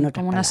dinero, en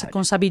otras palabras.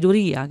 Con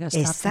sabiduría.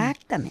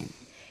 Exactamente.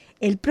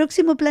 El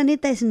próximo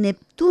planeta es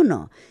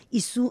Neptuno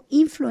y su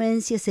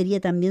influencia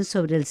sería también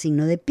sobre el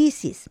signo de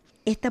Piscis.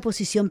 Esta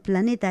posición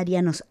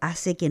planetaria nos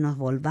hace que nos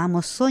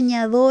volvamos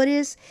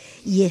soñadores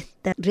y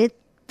esta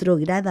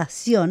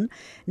retrogradación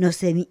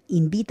nos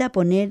invita a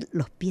poner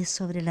los pies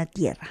sobre la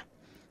tierra.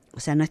 O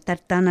sea, no estar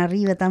tan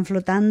arriba, tan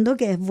flotando,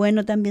 que es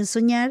bueno también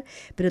soñar,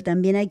 pero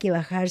también hay que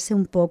bajarse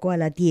un poco a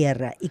la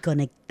tierra y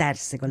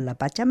conectarse con la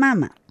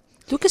Pachamama.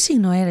 ¿Tú qué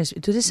signo eres?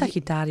 Tú eres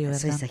Sagitario,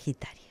 ¿verdad? Soy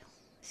Sagitario,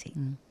 sí.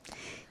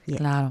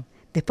 Claro.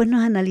 Después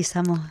nos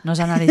analizamos. Nos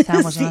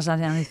analizamos.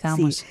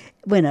 Sí.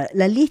 Bueno,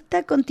 la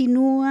lista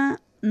continúa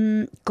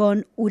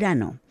con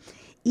Urano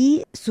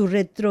y su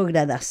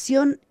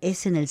retrogradación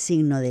es en el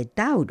signo de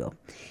Tauro.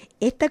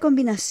 Esta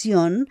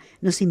combinación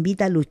nos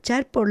invita a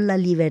luchar por la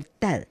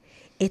libertad.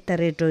 Esta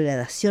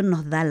retrogradación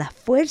nos da la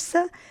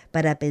fuerza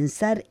para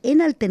pensar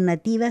en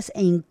alternativas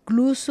e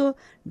incluso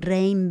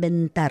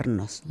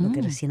reinventarnos, lo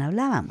que recién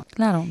hablábamos.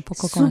 Claro, un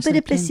poco con súper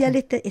especial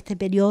este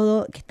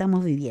periodo que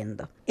estamos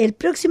viviendo. El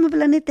próximo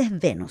planeta es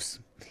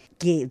Venus,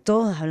 que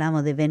todos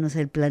hablamos de Venus,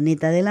 el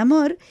planeta del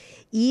amor,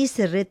 y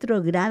se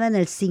retrograda en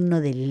el signo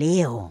de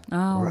Leo.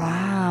 Oh,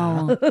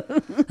 wow.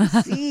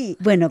 Sí.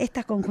 Bueno,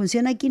 esta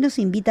conjunción aquí nos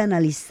invita a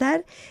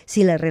analizar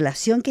si la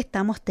relación que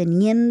estamos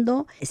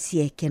teniendo,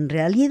 si es que en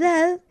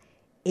realidad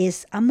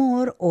es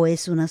amor o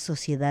es una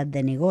sociedad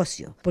de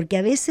negocio. Porque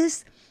a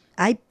veces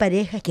hay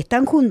parejas que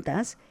están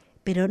juntas,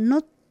 pero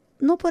no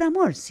por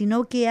amor,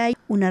 sino que hay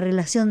una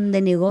relación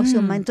de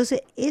negocio más.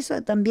 Entonces,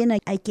 eso también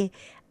hay que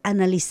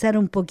analizar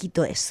un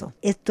poquito eso.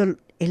 Esto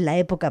es la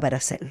época para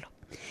hacerlo.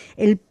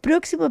 El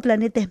próximo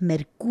planeta es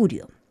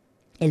Mercurio,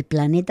 el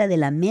planeta de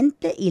la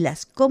mente y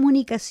las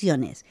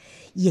comunicaciones,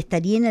 y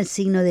estaría en el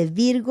signo de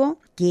Virgo,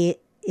 que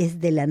es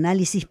del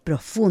análisis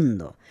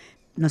profundo.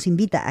 Nos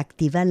invita a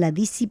activar la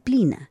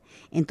disciplina.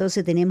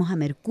 Entonces tenemos a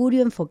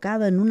Mercurio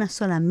enfocado en una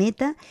sola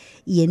meta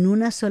y en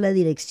una sola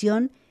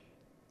dirección.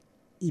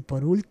 Y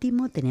por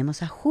último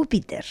tenemos a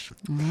Júpiter.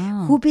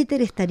 Wow.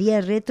 Júpiter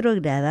estaría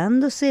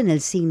retrogradándose en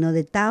el signo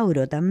de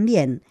Tauro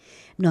también.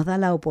 Nos da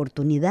la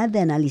oportunidad de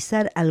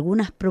analizar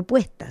algunas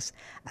propuestas,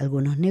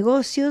 algunos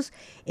negocios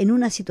en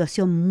una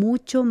situación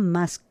mucho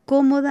más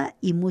cómoda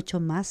y mucho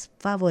más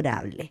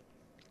favorable.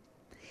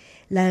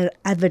 La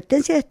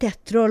advertencia de este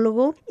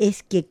astrólogo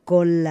es que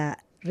con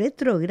la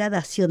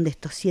retrogradación de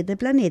estos 7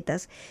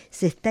 planetas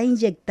se está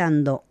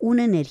inyectando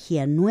una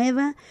energía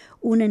nueva,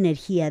 una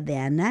energía de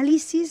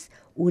análisis,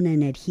 una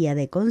energía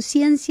de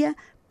conciencia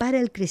para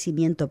el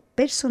crecimiento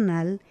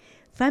personal,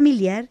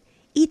 familiar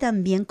y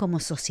también como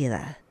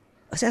sociedad.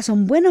 O sea,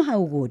 son buenos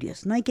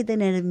augurios, no hay que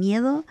tener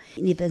miedo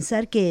ni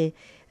pensar que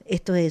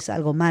esto es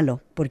algo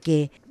malo,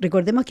 porque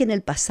recordemos que en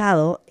el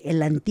pasado, en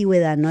la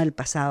antigüedad, no el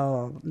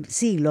pasado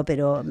siglo,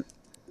 pero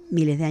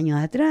miles de años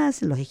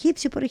atrás, los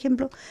egipcios, por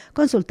ejemplo,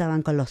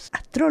 consultaban con los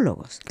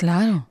astrólogos.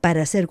 Claro.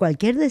 Para hacer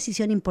cualquier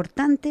decisión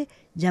importante,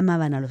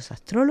 llamaban a los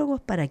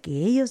astrólogos para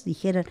que ellos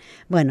dijeran,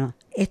 bueno,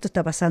 esto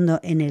está pasando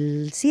en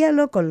el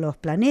cielo, con los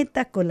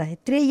planetas, con las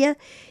estrellas,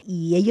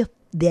 y ellos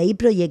de ahí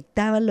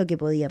proyectaban lo que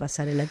podía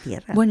pasar en la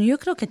Tierra. Bueno, yo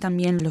creo que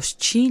también los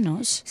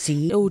chinos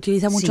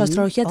utilizan mucho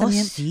astrología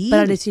también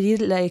para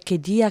decidir qué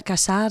día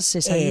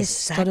casarse, ¿sabes?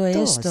 Exacto. Todo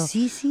esto.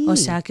 Sí. O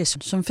sea, que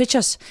son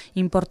fechas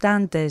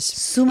importantes.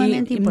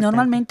 Sumamente y importantes.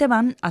 Normalmente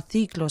van a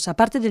ciclos.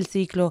 Aparte del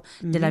ciclo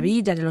de la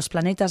vida, de los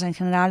planetas en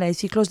general, hay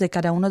ciclos de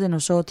cada uno de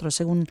nosotros,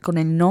 según con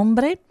el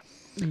nombre.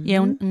 Y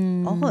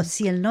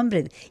sí, el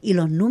nombre y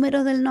los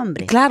números del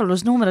nombre. Claro,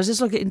 los números.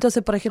 Es lo que,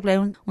 entonces, por ejemplo, hay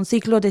un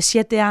ciclo de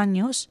 7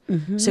 años,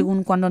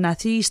 según cuando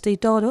naciste y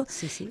todo,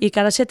 y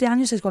cada 7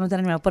 años es cuando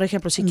termina. Por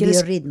ejemplo, si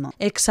quieres... biorritmo.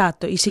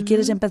 Exacto. Y si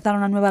quieres empezar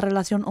una nueva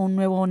relación o un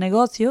nuevo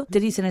negocio,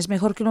 te dicen es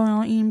mejor que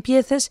lo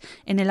empieces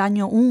en el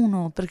año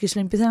 1, porque si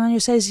lo empiezas en el año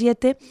 6,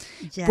 7,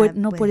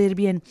 no puede ir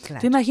bien.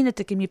 Claro. Tú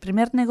imagínate que mi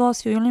primer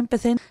negocio yo lo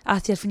empecé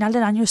hacia el final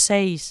del año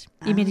 6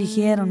 y me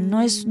dijeron, no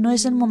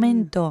es el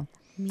momento.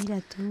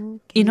 Mira tú.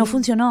 Y no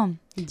funcionó.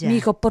 Ya. Me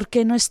dijo, ¿por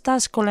qué no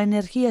estás con la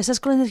energía?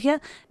 Estás con la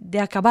energía de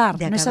acabar,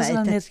 no estás con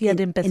la energía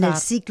de empezar. En el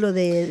ciclo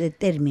de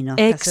término.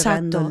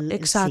 Exacto.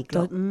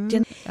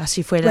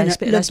 Así fue la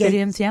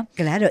experiencia.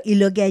 Claro, y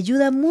lo que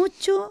ayuda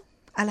mucho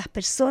a las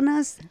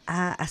personas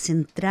a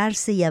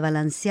centrarse y a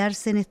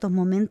balancearse en estos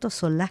momentos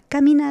son las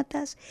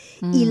caminatas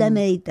y la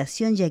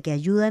meditación, ya que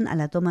ayudan a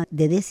la toma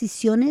de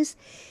decisiones.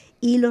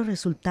 Y los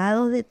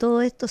resultados de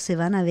todo esto se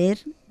van a ver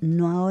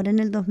no ahora en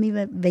el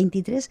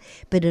 2023,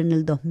 pero en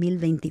el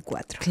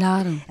 2024.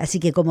 Claro.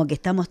 Así que como que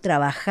estamos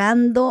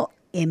trabajando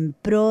en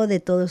pro de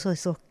todos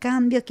esos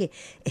cambios, que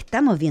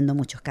estamos viendo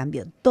muchos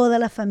cambios. Todas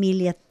las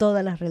familias,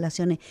 todas las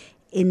relaciones,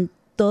 en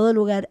todo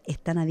lugar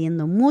están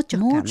habiendo muchos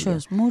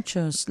cambios.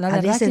 Muchos. La a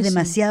verdad veces que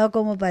demasiado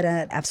como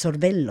para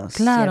absorberlos.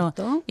 Claro,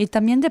 ¿cierto? Y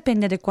también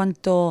depende de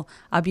cuánto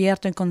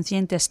abierto y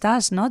consciente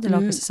estás, ¿no? De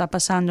lo que está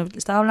pasando.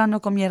 Estaba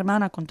hablando con mi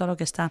hermana con todo lo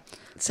que está.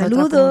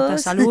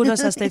 Saludos.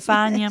 Saludos a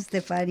Estefania,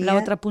 Estefania, la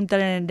otra punta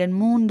del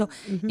mundo.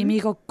 Y me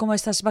dijo como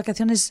estas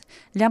vacaciones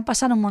le han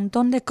pasado un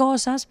montón de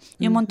cosas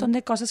y un montón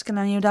de cosas que le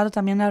han ayudado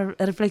también a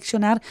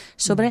reflexionar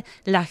sobre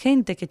la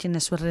gente que tiene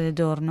a su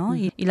alrededor, ¿no?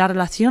 Y las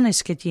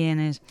relaciones que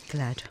tienes.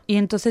 Claro.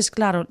 Y entonces,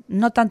 claro,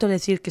 no tanto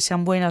decir que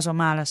sean buenas o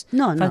malas.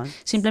 No.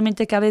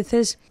 Simplemente que a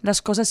veces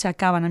las cosas se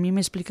acaban. A mí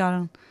me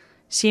explicaron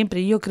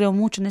siempre, y yo creo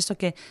mucho en esto,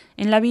 que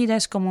en la vida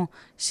es como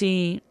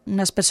si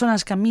unas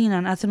personas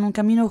caminan, hacen un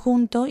camino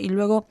junto y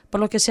luego,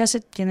 por lo que sea, se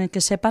tienen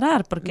que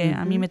separar, porque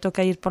a mí me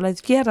toca ir por la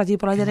izquierda, a ti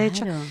por la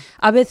derecha.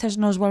 A veces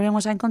nos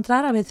volvemos a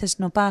encontrar, a veces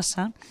no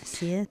pasa.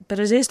 Así es.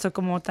 Pero es esto,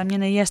 como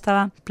también ella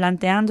estaba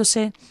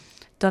planteándose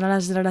todas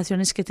las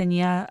relaciones que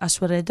tenía a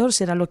su alrededor,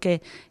 será lo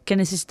que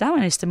necesitaba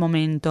en este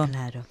momento.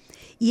 Claro.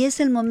 Y es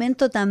el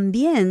momento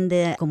también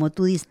de, como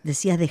tú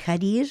decías,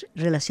 dejar ir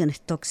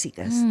relaciones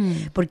tóxicas.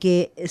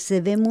 Porque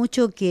se ve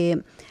mucho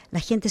que la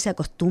gente se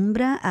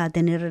acostumbra a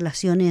tener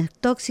relaciones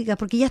tóxicas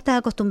porque ya está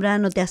acostumbrada,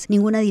 no te hace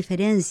ninguna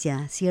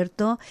diferencia,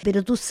 ¿cierto?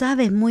 Pero tú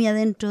sabes muy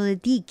adentro de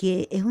ti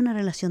que es una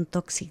relación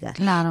tóxica.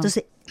 Claro.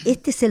 Entonces,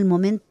 este es el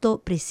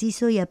momento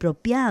preciso y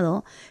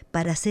apropiado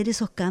para hacer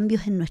esos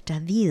cambios en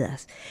nuestras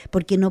vidas,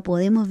 porque no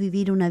podemos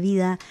vivir una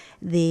vida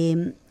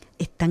de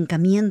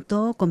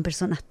estancamiento con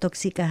personas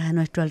tóxicas a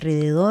nuestro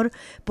alrededor,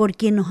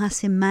 porque nos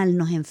hace mal,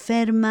 nos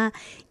enferma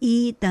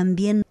y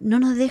también no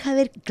nos deja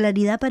ver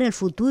claridad para el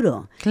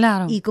futuro.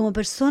 Claro. Y como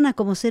personas,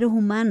 como seres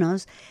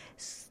humanos,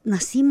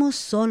 nacimos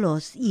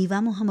solos y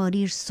vamos a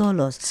morir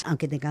solos,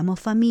 aunque tengamos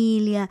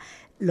familia,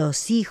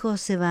 los hijos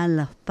se van,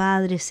 los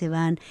padres se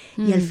van,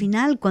 y al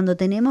final cuando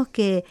tenemos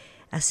que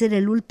hacer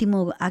el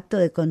último acto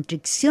de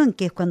contrición,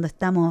 que es cuando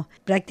estamos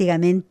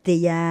prácticamente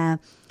ya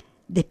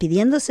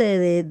despidiéndose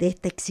de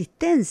esta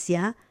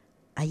existencia,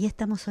 ahí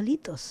estamos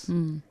solitos,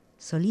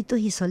 solitos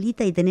y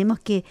solitas, y tenemos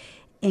que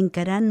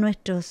encarar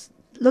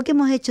lo que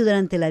hemos hecho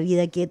durante la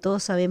vida, que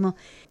todos sabemos.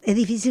 Es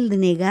difícil de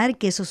negar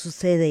que eso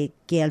sucede,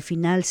 que al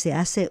final se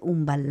hace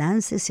un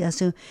balance, se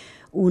hace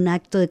un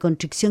acto de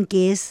contrición,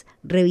 que es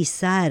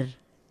revisar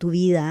tu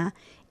vida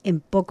en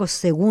pocos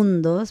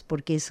segundos,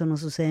 porque eso no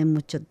sucede en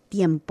mucho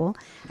tiempo.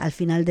 Al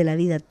final de la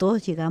vida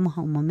todos llegamos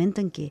a un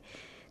momento en que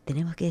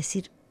tenemos que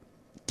decir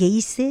qué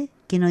hice,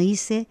 qué no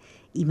hice,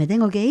 y me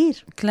tengo que ir.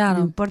 Claro.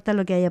 No importa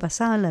lo que haya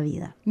pasado en la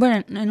vida.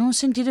 Bueno, en un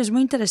sentido es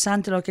muy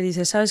interesante lo que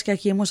dices. Sabes que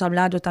aquí hemos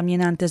hablado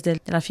también antes de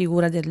la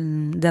figura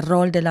del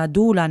rol de la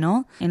dula,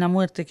 ¿no? En la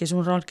muerte, que es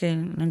un rol que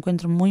lo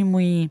encuentro muy,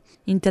 muy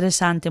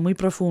interesante, muy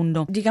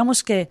profundo.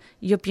 Digamos que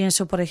yo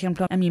pienso, por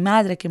ejemplo, a mi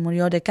madre que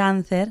murió de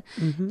cáncer,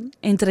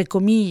 entre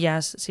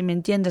comillas, si me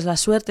entiendes, la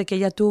suerte que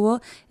ella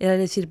tuvo era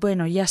decir,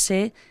 bueno, ya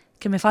sé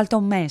que me falta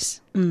un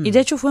mes. Y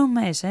de hecho fue un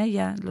mes,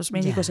 ya los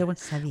médicos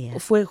sabía.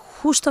 Fue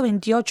justo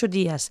 28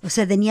 días. O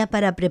sea, tenía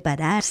para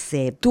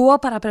prepararse.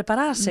 Tuvo para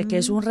prepararse, que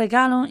es un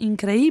regalo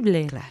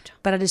increíble, Claro.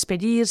 para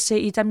despedirse.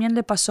 Y también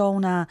le pasó a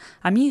una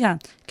amiga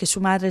que su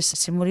madre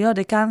se murió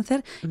de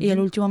cáncer y el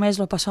último mes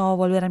lo pasó a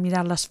volver a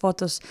mirar las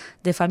fotos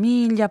de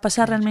familia,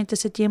 pasar realmente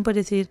ese tiempo y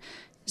decir,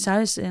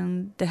 ¿sabes?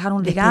 Dejar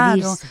un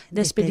legado,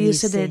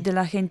 despedirse de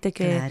la gente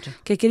que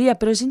quería.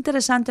 Pero es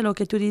interesante lo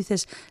que tú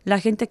dices, la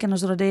gente que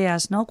nos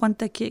rodeas, ¿no?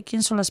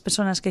 ¿Quién son las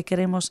personas que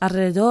queremos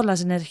alrededor,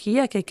 las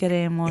energías que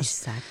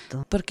queremos?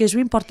 Exacto. Porque es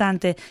muy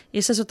importante. Y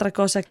esa es otra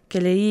cosa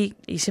que leí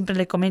y siempre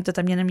le comento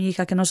también a mi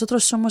hija, que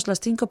nosotros somos las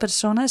 5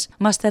 personas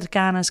más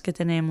cercanas que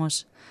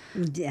tenemos.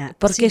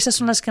 Porque esas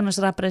son las que nos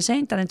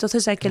representan.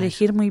 Entonces hay que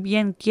elegir muy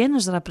bien quién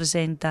nos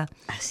representa.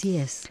 Así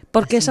es.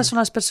 Porque esas son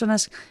las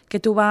personas que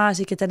tú vas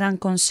y que te dan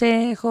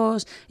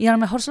consejos, y a lo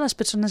mejor son las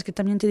personas que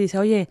también te dicen,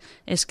 oye,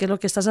 es que lo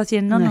que estás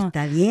haciendo no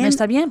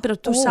está bien, pero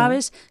tú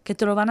sabes que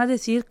te lo van a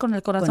decir con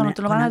el corazón, no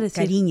te lo van a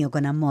decir. Cariño,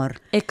 con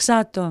amor.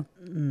 Exacto.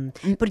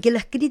 Porque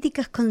las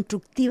críticas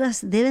constructivas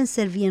deben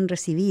ser bien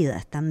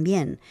recibidas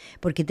también,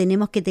 porque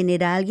tenemos que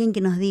tener a alguien que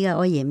nos diga,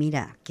 oye,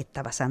 mira, ¿qué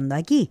está pasando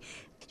aquí?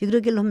 Yo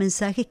creo que los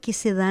mensajes que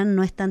se dan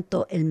no es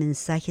tanto el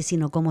mensaje,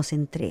 sino cómo se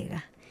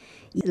entrega.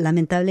 Y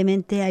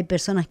lamentablemente hay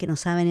personas que no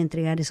saben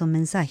entregar esos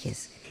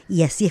mensajes.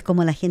 Y así es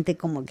como la gente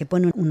como que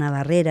pone una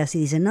barrera, así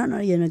dice,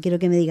 no, yo no quiero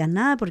que me digas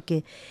nada,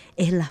 porque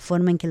es la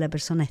forma en que la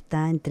persona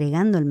está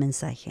entregando el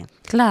mensaje.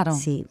 Claro,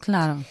 sí.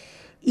 Claro.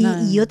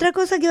 Y otra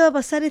cosa que va a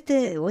pasar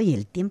oye,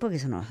 el tiempo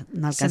que no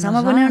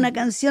alcanzamos a poner una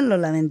canción, lo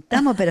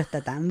lamentamos, pero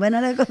está tan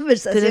buena la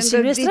conversación. Pero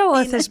si nuestra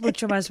voz es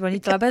mucho más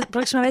bonita, la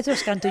próxima vez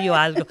os canto yo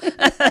algo.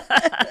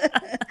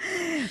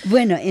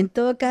 Bueno, en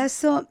todo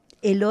caso,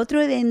 el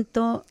otro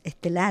evento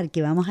estelar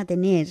que vamos a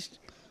tener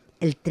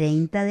el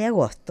 30 de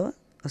agosto,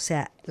 o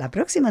sea, la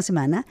próxima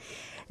semana,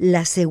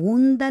 la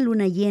segunda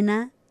luna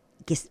llena,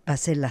 que va a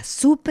ser la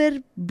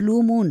Super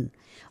Blue Moon,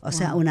 o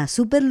sea, una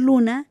super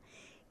luna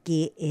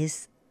que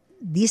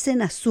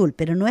dicen azul,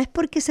 pero no es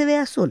porque se ve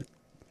azul,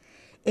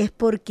 es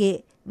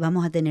porque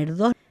vamos a tener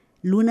 2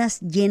 lunas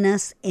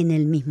llenas en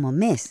el mismo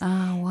mes.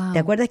 Wow. ¿Te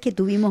acuerdas que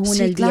tuvimos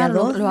una el día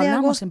 2 lo de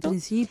hablamos agosto? En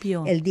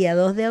principio. El día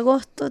 2 de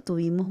agosto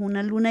tuvimos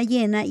una luna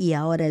llena y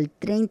ahora el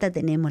 30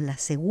 tenemos la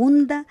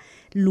segunda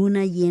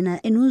luna llena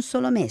en un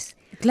solo mes.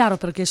 Claro,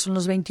 porque son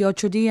los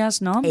 28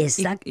 días, ¿no?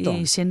 Exacto.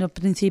 Y siendo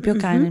principio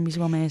cae en el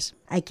mismo mes.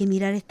 Hay que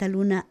mirar esta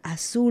luna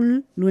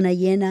azul, luna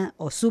llena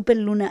o super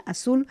luna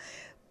azul,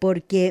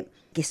 porque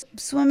que es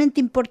sumamente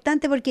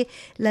importante, porque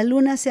la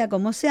luna, sea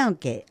como sea,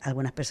 aunque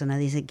algunas personas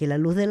dicen que la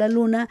luz de la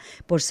luna,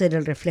 por ser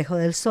el reflejo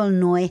del sol,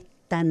 no es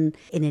tan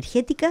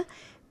energética,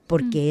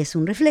 porque es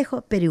un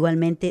reflejo, pero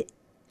igualmente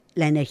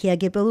la energía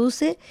que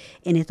produce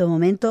en estos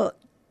momentos,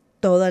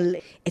 toda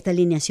esta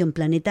alineación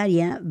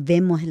planetaria,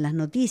 vemos en las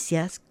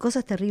noticias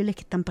cosas terribles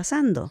que están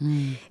pasando.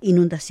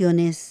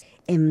 Inundaciones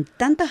en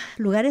tantos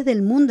lugares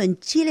del mundo. En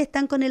Chile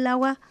están con el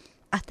agua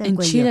hasta el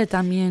cuello. En Chile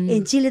también.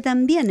 En Chile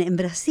también, en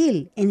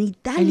Brasil, en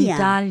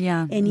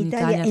Italia. En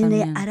Italia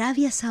en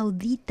Arabia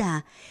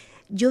Saudita.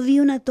 Yo vi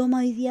una toma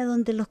hoy día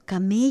donde los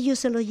camellos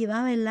se los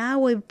llevaba el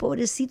agua, y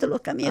pobrecitos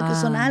los camellos que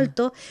son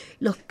altos,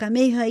 los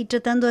camellos ahí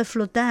tratando de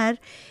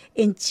flotar.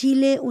 En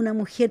Chile una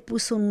mujer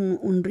puso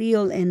un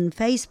reel en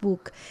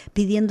Facebook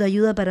pidiendo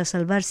ayuda para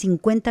salvar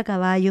 50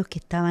 caballos que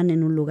estaban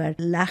en un lugar.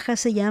 Laja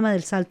se llama,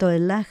 del Salto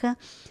del Laja,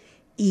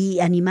 y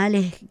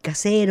animales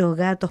caseros,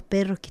 gatos,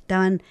 perros que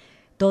estaban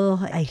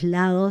todos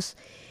aislados.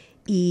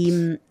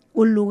 Y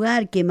un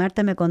lugar que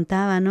Marta me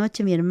contaba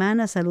anoche, mi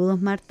hermana,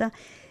 saludos Marta,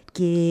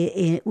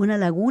 que una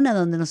laguna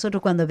donde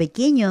nosotros cuando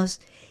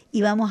pequeños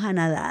íbamos a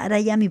nadar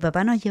allá. Mi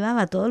papá nos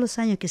llevaba todos los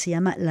años, que se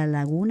llama la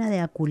Laguna de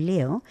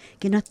Aculeo,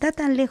 que no está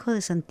tan lejos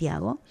de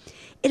Santiago.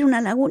 Era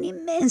una laguna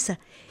inmensa.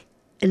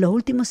 En los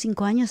últimos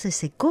 5 años se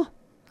secó.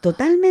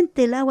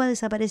 Totalmente el agua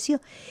desapareció.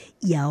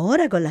 Y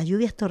ahora con las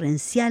lluvias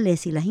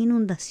torrenciales y las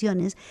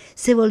inundaciones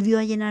se volvió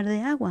a llenar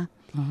de agua.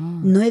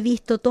 No he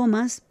visto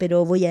tomas,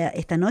 pero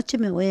esta noche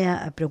me voy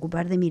a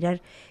preocupar de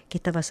mirar qué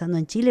está pasando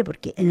en Chile,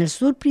 porque en el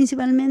sur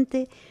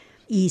principalmente,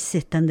 y se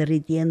están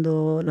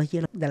derritiendo los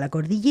hielos de la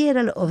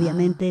cordillera,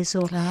 obviamente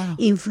eso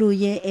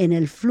influye en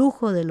el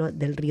flujo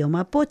del río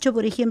Mapocho,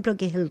 por ejemplo,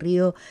 que es el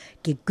río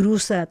que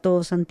cruza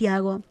todo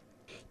Santiago,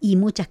 y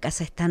muchas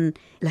casas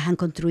las han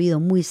construido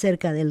muy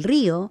cerca del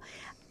río,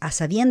 a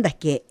sabiendas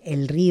que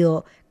el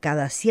río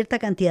cada cierta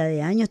cantidad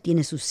de años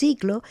tiene su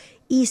ciclo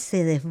y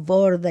se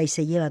desborda y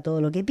se lleva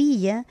todo lo que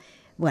pilla.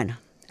 Bueno,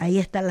 ahí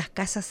están las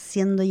casas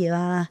siendo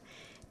llevadas,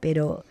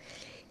 pero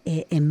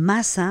en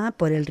masa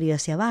por el río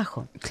hacia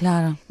abajo.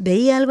 Claro.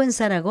 Veía algo en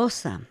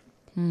Zaragoza.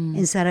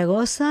 En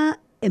Zaragoza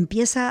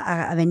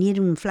empieza a venir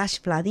un flash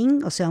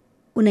flooding, o sea,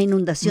 una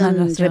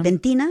inundación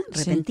repentina,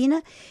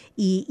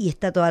 y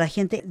está toda la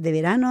gente de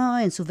verano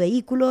en sus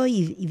vehículos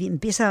y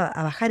empieza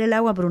a bajar el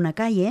agua por una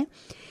calle.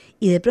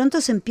 Y de pronto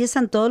se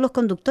empiezan todos los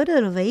conductores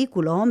de los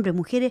vehículos, hombres,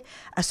 mujeres,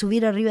 a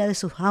subir arriba de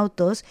sus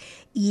autos.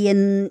 Y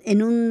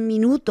en un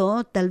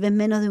minuto, tal vez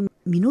menos de un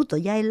minuto,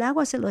 ya el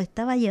agua se los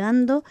estaba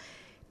llevando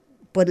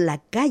por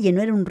la calle.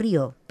 No era un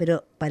río,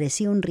 pero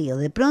parecía un río.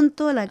 De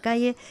pronto la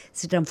calle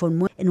se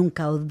transformó en un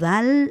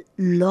caudal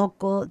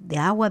loco de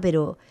agua,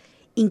 pero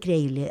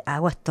increíble,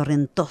 aguas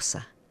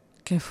torrentosas.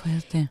 Qué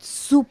fuerte.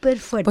 Súper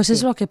fuerte. Pues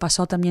es lo que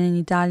pasó también en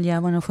Italia.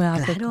 Bueno, fue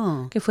hace,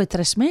 que fue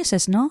 3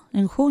 meses, ¿no?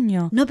 En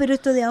junio. No, pero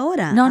esto de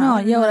ahora.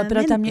 No, y ahora,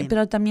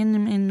 pero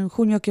también en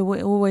junio que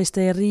hubo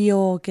este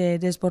río que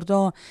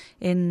desbordó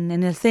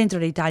en el centro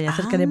de Italia,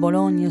 cerca de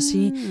Bolonia,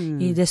 sí,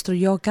 y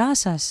destruyó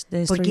casas.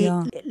 Porque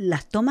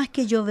las tomas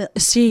que yo veo...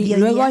 Sí,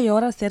 luego hay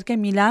ahora cerca de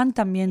Milán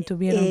también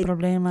tuvieron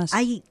problemas.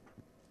 Hay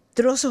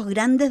trozos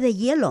grandes de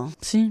hielo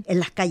en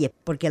las calles,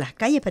 porque las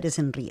calles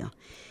parecen ríos.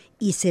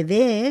 Y se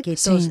ve que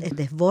estos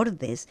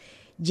desbordes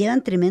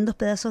llevan tremendos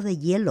pedazos de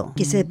hielo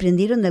que se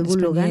desprendieron de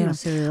algún lugar, no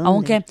sé de dónde.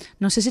 Aunque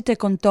no sé si te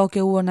contó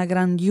que hubo una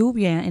gran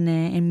lluvia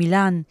en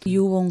Milán y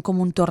hubo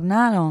como un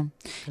tornado.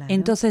 Claro.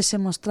 Entonces se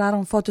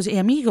mostraron fotos y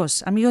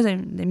amigos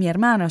de mi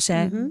hermano, o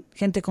sea,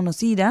 gente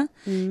conocida,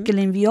 que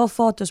le envió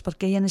fotos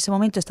porque ella en ese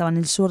momento estaba en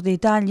el sur de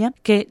Italia,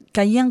 que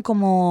caían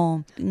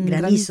como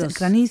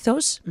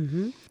granizos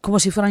como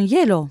si fueran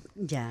hielo.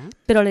 Ya.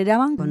 Pero le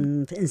daban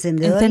con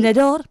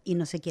encendedor y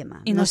no se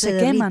quema. Y no se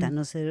queman.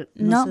 No se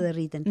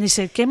derriten. Ni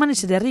se queman ni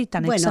se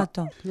derritan, bueno,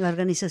 exacto. La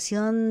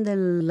Organización de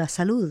la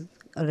Salud,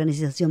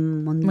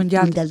 Organización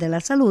Mundial de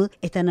la Salud,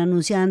 están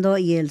anunciando,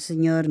 y el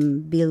señor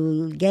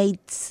Bill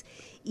Gates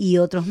y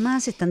otros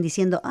más están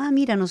diciendo,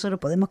 mira, nosotros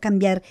podemos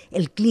cambiar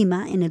el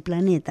clima en el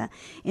planeta.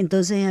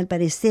 Entonces, al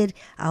parecer,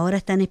 ahora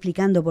están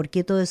explicando por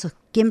qué todos esos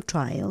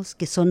chemtrails,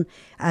 que son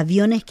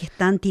aviones que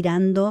están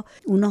tirando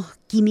unos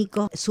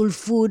químicos,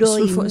 sulfuro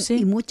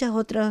y muchos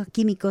otros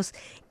químicos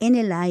en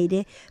el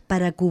aire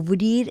para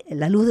cubrir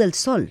la luz del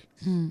sol.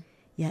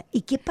 ¿Ya?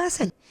 ¿Y qué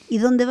pasa? ¿Y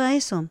dónde va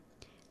eso?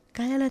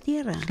 Cae a la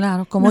tierra.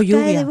 Claro, como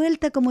lluvia. Cae de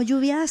vuelta como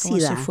lluvia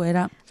ácida. Como si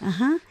fuera.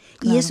 Ajá.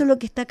 Claro. Y eso es lo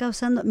que está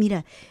causando.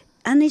 Mira,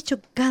 han hecho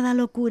cada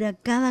locura,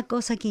 cada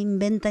cosa que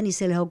inventan y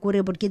se les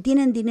ocurre, porque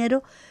tienen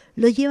dinero,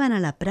 lo llevan a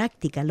la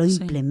práctica, lo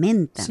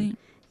implementan. Sí.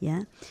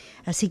 ¿Ya?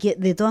 Así que,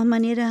 de todas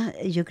maneras,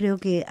 yo creo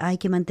que hay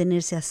que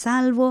mantenerse a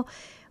salvo.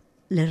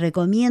 Les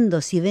recomiendo,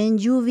 si ven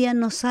lluvia,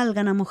 no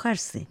salgan a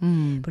mojarse.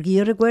 Porque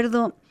yo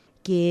recuerdo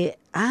que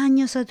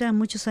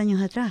muchos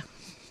años atrás,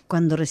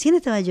 cuando recién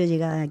estaba yo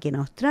llegada aquí en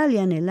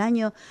Australia, en el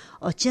año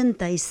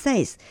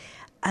 86,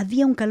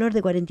 había un calor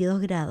de 42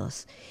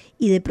 grados.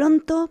 Y de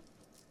pronto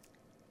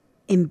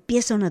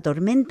empieza una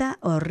tormenta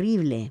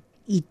horrible.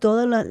 Y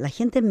toda la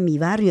gente en mi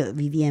barrio,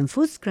 vivía en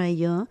Footscray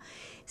yo,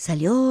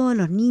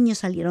 los niños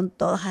salieron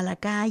todos a la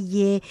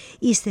calle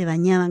y se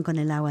bañaban con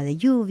el agua de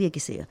lluvia, qué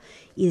sé yo.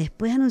 Y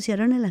después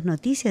anunciaron en las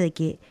noticias de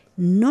que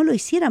no lo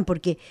hicieran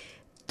porque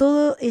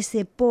todo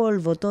ese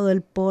polvo, todo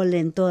el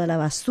polen, toda la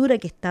basura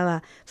que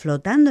estaba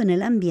flotando en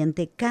el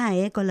ambiente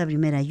cae con la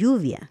primera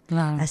lluvia.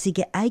 Claro. Así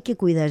que hay que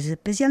cuidarse,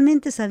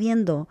 especialmente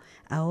sabiendo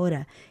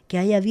ahora que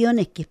hay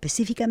aviones que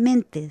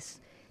específicamente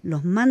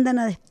los mandan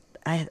a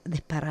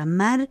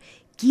desparramar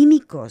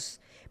químicos,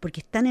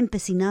 porque están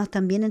empecinados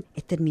también en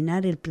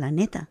exterminar el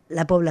planeta,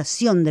 la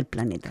población del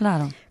planeta.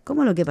 Claro.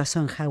 Como lo que pasó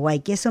en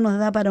Hawái, que eso nos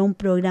da para un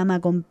programa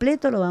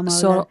completo, lo vamos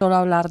a hablar. Solo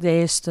hablar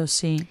de esto,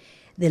 sí.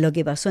 De lo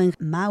que pasó en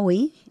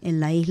Maui,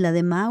 en la isla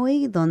de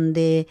Maui,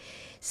 donde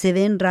se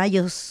ven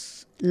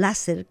rayos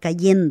láser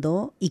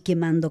cayendo y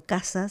quemando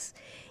casas,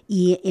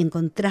 y en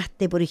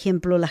contraste, por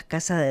ejemplo, las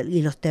casas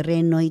y los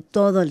terrenos y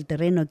todo el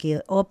terreno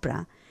que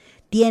Oprah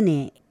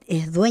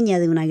es dueña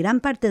de una gran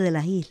parte de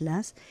las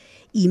islas,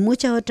 y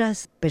muchas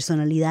otras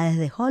personalidades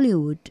de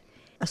Hollywood,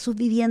 a sus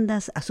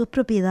viviendas, a sus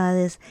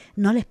propiedades,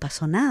 no les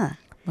pasó nada.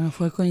 Bueno,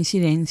 fue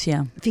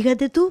coincidencia.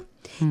 Fíjate tú,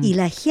 Y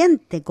la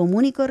gente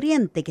común y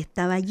corriente que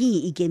estaba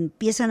allí y que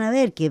empiezan a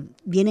ver que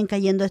vienen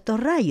cayendo estos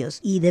rayos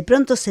y de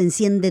pronto se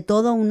enciende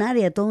toda un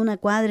área, toda una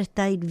cuadra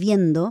está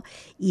hirviendo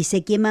y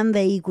se queman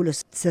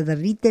vehículos, se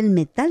derrite el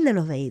metal de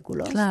los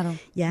vehículos. Claro,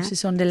 ¿ya? si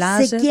son de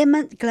láser.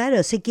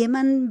 Se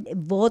queman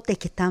botes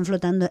que estaban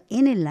flotando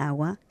en el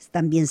agua,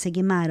 también se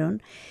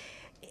quemaron.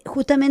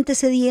 Justamente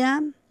ese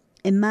día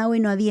en Maui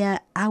no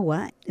había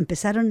agua,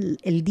 empezaron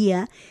el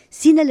día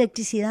sin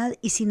electricidad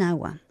y sin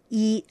agua.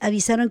 Y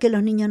avisaron que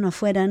los niños no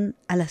fueran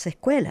a las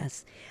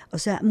escuelas. O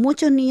sea,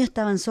 muchos niños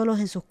estaban solos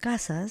en sus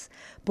casas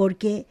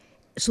porque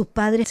sus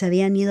padres se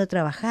habían ido a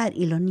trabajar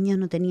y los niños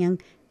no tenían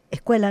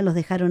escuela, los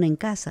dejaron en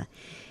casa.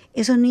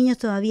 Esos niños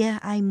todavía,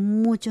 hay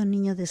muchos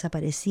niños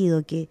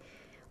desaparecidos que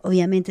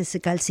obviamente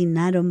se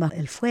calcinaron bajo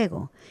el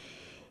fuego.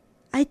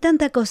 Hay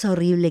tanta cosa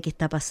horrible que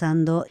está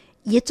pasando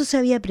y esto se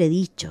había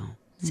predicho,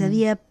 se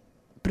había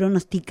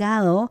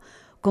pronosticado,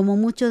 como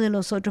muchos de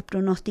los otros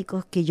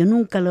pronósticos que yo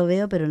nunca lo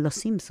veo, pero en Los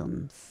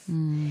Simpsons.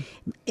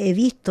 He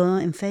visto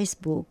en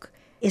Facebook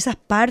esas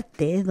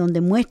partes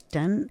donde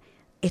muestran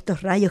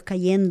estos rayos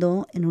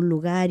cayendo en un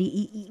lugar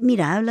y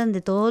mira, hablan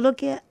de todo lo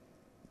que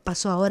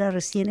pasó ahora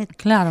recién,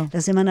 claro,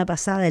 la semana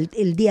pasada,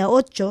 el día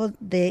 8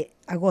 de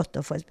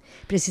agosto fue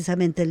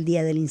precisamente el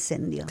día del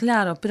incendio.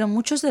 Claro, pero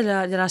muchas de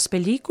las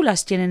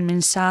películas tienen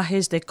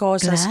mensajes de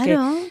cosas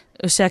claro,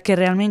 que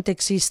realmente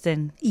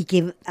existen. Y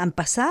que han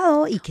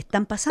pasado y que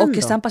están pasando. O que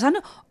están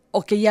pasando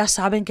o que ya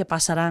saben que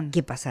pasarán.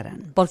 Que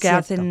pasarán. Porque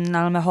 ¿cierto?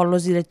 a lo mejor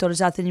los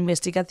directores hacen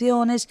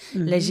investigaciones,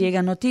 les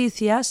llegan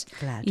noticias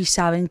claro, y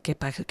saben que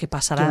pasarán.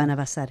 Que van a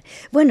pasar.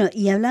 Bueno,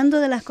 y hablando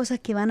de las cosas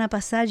que van a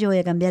pasar, yo voy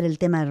a cambiar el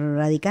tema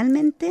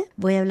radicalmente.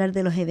 Voy a hablar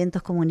de los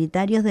eventos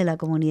comunitarios de la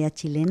comunidad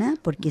chilena,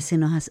 porque se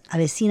nos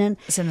avecinan.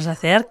 Se nos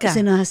acerca.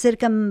 Se nos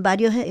acercan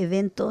varios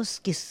eventos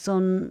que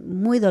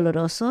son muy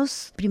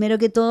dolorosos. Primero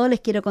que todo,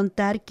 les quiero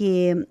contar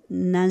que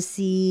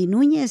Nancy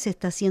Núñez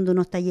está haciendo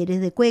unos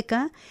talleres de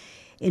cueca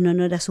en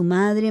honor a su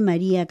madre,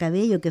 María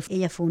Cabello, que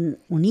ella fue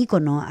un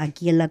ícono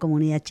aquí en la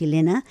comunidad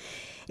chilena.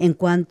 En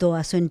cuanto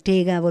a su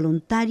entrega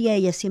voluntaria,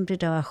 ella siempre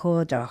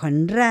trabajó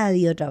en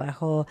radio,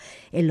 trabajó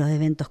en los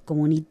eventos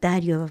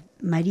comunitarios.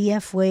 María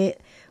fue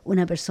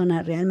una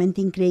persona realmente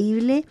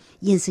increíble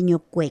y enseñó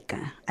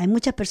cueca. Hay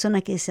muchas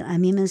personas que dicen, a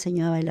mí me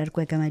enseñó a bailar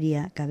cueca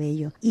María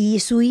Cabello. Y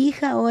su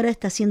hija ahora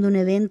está haciendo un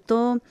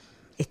evento,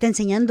 está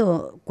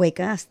enseñando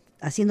cuecas,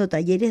 haciendo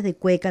talleres de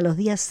cueca los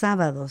días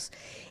sábados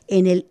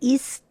en el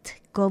East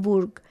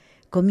Coburg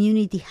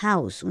Community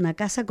House, una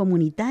casa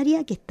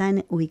comunitaria que está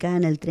ubicada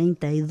en el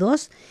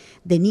 32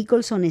 de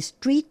Nicholson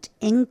Street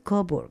en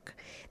Coburg,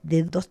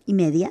 de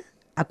 2:30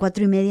 a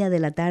 4:30 de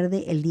la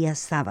tarde el día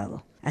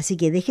sábado. Así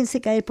que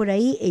déjense caer por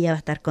ahí, ella va a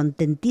estar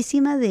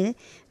contentísima de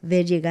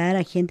ver llegar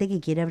a gente que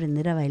quiere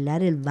aprender a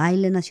bailar el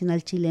baile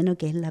nacional chileno,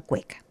 que es la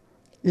cueca.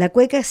 La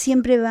cueca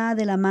siempre va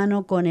de la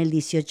mano con el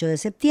 18 de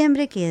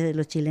septiembre, que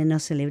los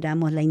chilenos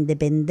celebramos la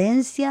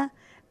independencia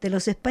de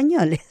los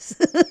españoles.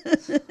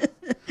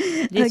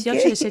 18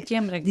 okay. de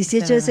septiembre.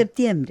 18 de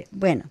septiembre.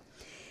 Bueno,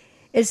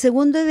 el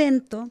segundo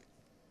evento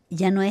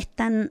ya no es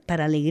tan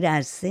para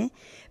alegrarse,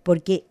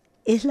 porque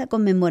es la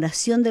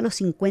conmemoración de los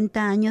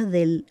 50 años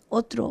del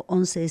otro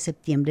 11 de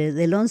septiembre,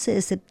 del 11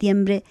 de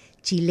septiembre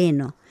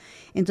chileno.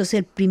 Entonces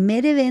el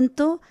primer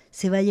evento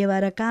se va a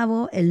llevar a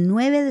cabo el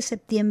 9 de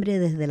septiembre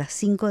desde las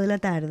 5 de la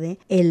tarde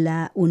en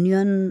la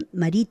Unión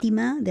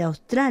Marítima de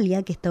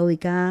Australia, que está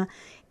ubicada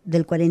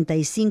del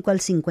 45 al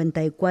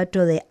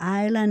 54 de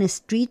Ireland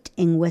Street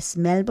en West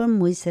Melbourne,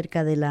 muy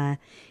cerca de la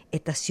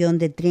estación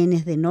de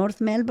trenes de North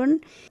Melbourne.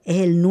 Es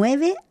el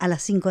 9 a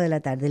las 5 de la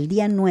tarde, el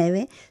día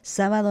 9,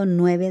 sábado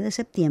 9 de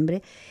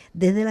septiembre,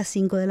 desde las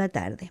 5 de la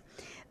tarde.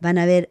 Van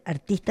a haber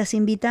artistas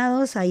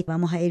invitados, ahí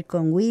vamos a ir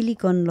con Willy,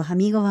 con los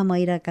amigos, vamos a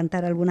ir a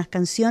cantar algunas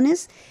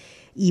canciones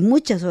y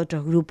muchos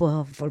otros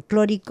grupos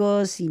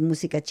folclóricos y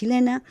música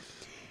chilena.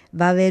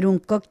 Va a haber un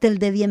cóctel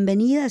de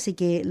bienvenida, así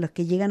que los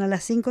que llegan a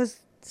las 5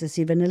 se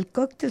sirven el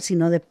cóctel, si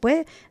no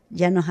después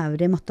ya nos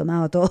habremos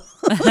tomado todo.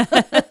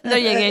 No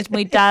lleguéis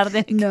muy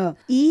tarde. No.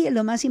 Y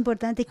lo más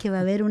importante es que va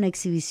a haber una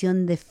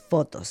exhibición de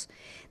fotos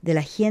de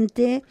la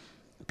gente,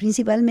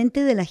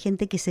 principalmente de la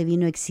gente que se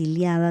vino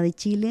exiliada de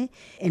Chile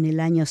en el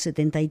año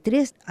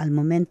 73, al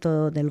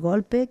momento del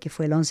golpe, que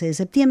fue el 11 de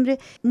septiembre.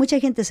 Mucha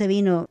gente se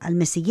vino al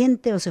mes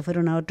siguiente o se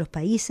fueron a otros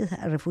países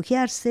a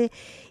refugiarse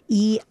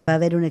y va a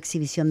haber una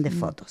exhibición de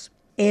fotos.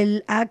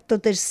 El acto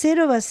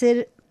tercero va a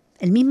ser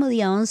el mismo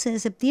día 11 de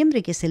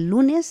septiembre, que es el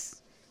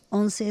lunes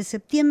 11 de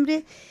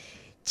septiembre.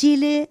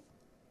 Chile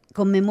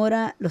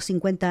conmemora los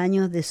 50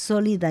 años de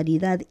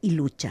solidaridad y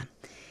lucha.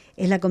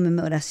 Es la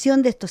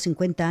conmemoración de estos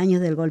 50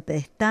 años del golpe de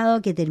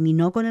Estado que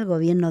terminó con el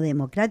gobierno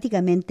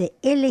democráticamente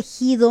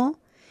elegido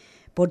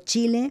por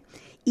Chile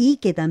y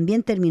que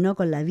también terminó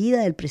con la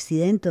vida del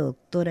presidente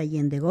doctor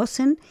Allende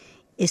Gossen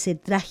ese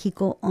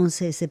trágico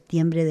 11 de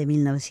septiembre de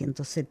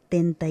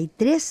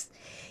 1973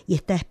 y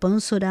está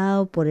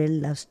sponsorado por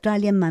el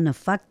Australian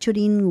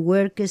Manufacturing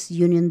Workers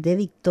Union de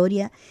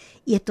Victoria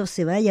y esto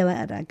se va a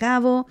llevar a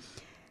cabo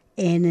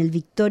en el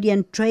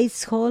Victorian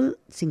Trades Hall,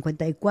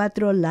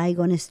 54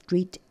 Lygon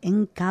Street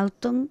en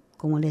Carlton,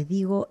 como les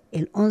digo,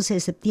 el 11 de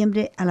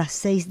septiembre a las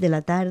 6 de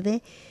la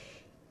tarde.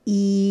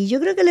 Y yo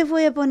creo que les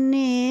voy a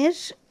poner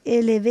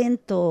el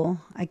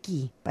evento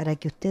aquí para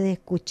que ustedes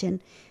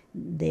escuchen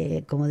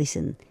como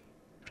dicen,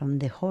 from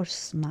the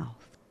horse's mouth.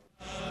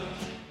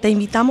 Te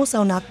invitamos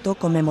a un acto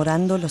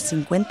conmemorando los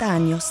 50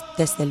 años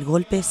desde el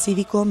golpe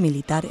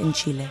cívico-militar en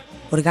Chile,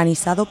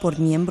 organizado por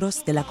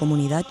miembros de la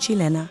comunidad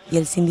chilena y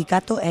el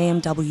sindicato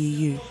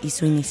AMWU y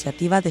su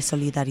iniciativa de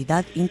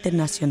solidaridad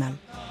internacional.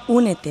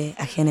 Únete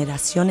a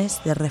generaciones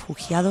de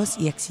refugiados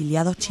y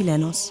exiliados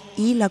chilenos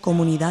y la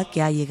comunidad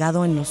que ha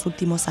llegado en los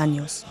últimos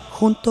años,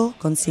 junto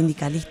con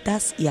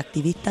sindicalistas y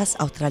activistas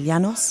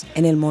australianos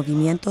en el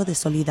movimiento de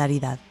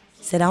solidaridad.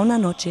 Será una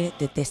noche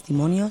de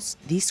testimonios,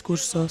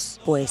 discursos,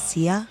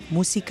 poesía,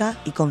 música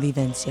y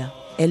convivencia.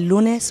 El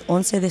lunes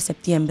 11 de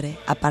septiembre,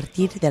 a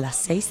partir de las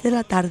 6 de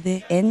la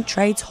tarde, en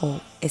Trades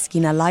Hall,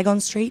 esquina Lygon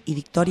Street y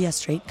Victoria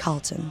Street,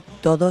 Carlton.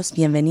 Todos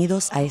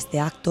bienvenidos a este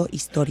acto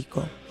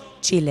histórico.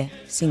 Chile,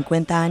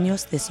 50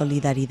 años de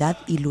solidaridad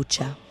y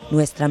lucha.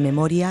 Nuestra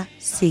memoria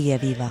sigue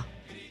viva.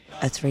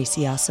 A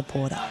 3CR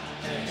supporter.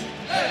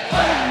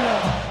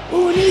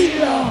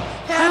 Unido,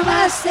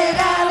 jamás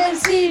será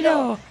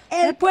vencido.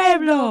 El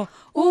pueblo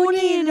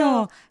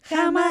unido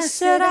jamás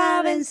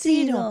será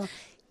vencido.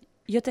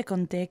 Yo te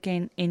conté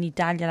que en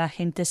Italia la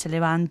gente se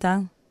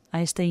levanta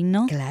a este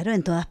himno. Claro,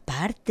 en todas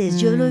partes.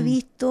 Yo lo he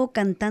visto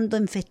cantando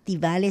en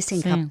festivales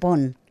en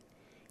Japón.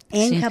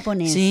 En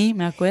japonés. Sí,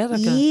 me acuerdo.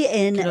 Y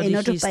en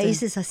otros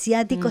países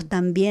asiáticos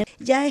también.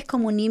 Ya es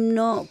como un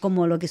himno,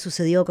 como lo que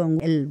sucedió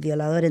con El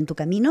violador en tu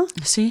camino,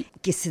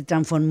 que se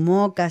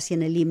transformó casi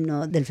en el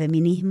himno del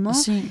feminismo.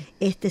 Sí.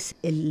 Este es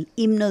el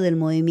himno del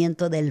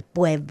movimiento del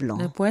pueblo.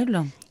 Del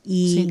pueblo.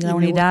 Y la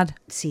unidad.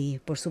 Sí,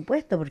 por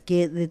supuesto,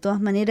 porque de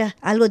todas maneras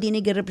algo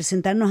tiene que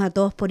representarnos a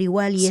todos por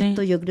igual y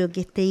esto yo creo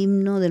que este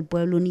himno del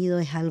pueblo unido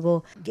es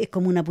algo que es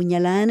como una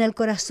puñalada en el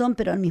corazón,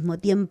 pero al mismo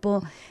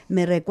tiempo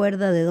me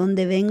recuerda de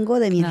dónde vengo,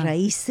 de mis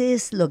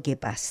raíces, lo que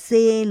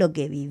pasé, lo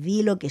que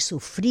viví, lo que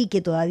sufrí, que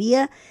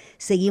todavía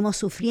seguimos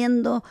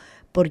sufriendo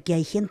porque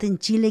hay gente en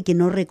Chile que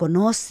no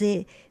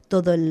reconoce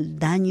todo el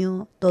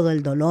daño, todo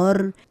el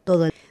dolor,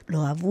 todos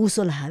los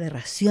abusos, las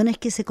aberraciones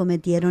que se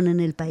cometieron en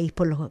el país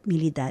por los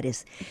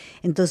militares.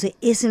 Entonces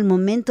es el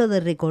momento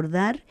de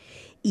recordar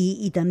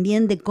y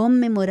también de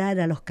conmemorar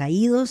a los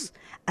caídos,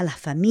 a las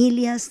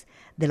familias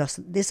de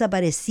los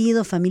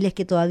desaparecidos, familias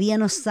que todavía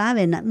no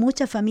saben,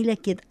 muchas familias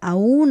que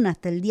aún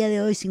hasta el día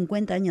de hoy,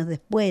 50 años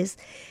después,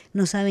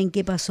 no saben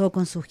qué pasó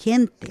con su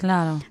gente,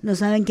 no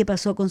saben qué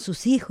pasó con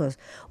sus hijos.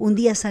 Un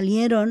día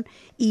salieron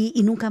y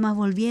nunca más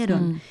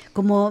volvieron.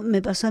 Como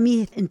me pasó a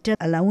mí, entré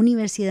a la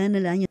universidad en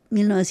el año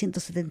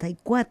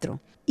 1974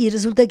 y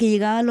resulta que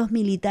llegaban los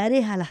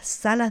militares a las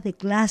salas de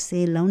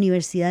clase en la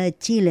Universidad de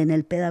Chile, en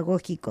el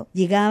pedagógico.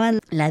 Llegaban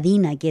la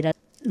DINA, que era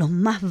los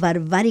más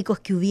barbáricos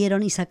que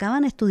hubieron, y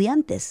sacaban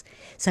estudiantes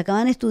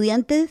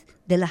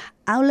de las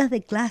aulas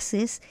de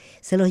clases,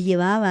 se los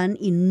llevaban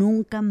y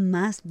nunca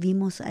más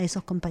vimos a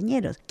esos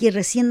compañeros, que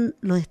recién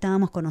los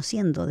estábamos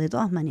conociendo de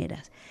todas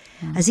maneras.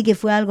 Así que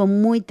fue algo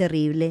muy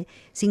terrible.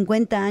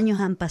 50 años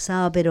han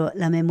pasado, pero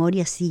la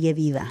memoria sigue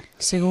viva.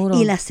 Seguro.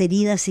 Y las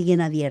heridas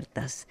siguen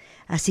abiertas.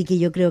 Así que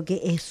yo creo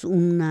que es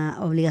una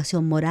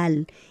obligación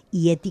moral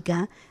y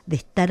ética de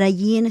estar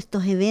allí en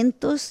estos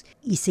eventos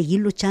y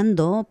seguir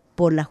luchando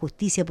por la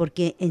justicia,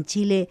 porque en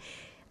Chile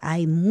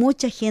hay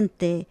mucha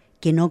gente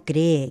que no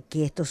cree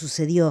que esto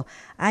sucedió.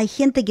 Hay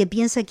gente que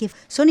piensa que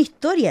son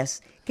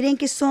historias, creen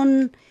que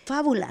son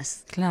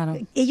fábulas. Claro.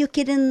 Ellos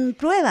quieren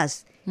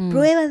pruebas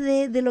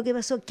de lo que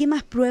pasó. ¿Qué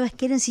más pruebas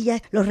quieren si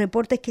ya los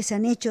reportes que se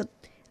han hecho?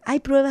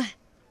 Hay pruebas,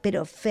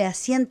 pero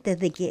fehacientes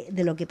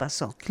de lo que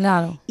pasó.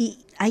 Claro. Y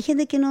hay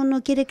gente que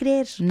no quiere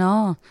creer.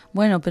 No,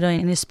 bueno, pero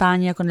en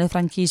España con el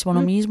franquismo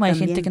lo mismo, hay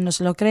gente que no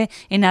se lo cree.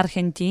 En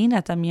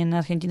Argentina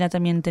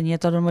también tenía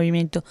todo el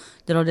movimiento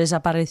de los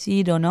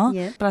desaparecidos, ¿no?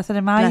 Plaza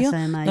de Mayo,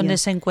 donde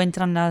se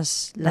encuentran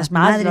las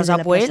madres, las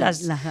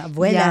abuelas. Las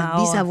abuelas,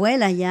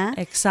 bisabuelas ya.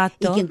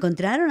 Exacto. Y que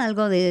encontraron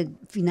algo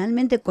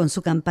finalmente con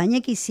su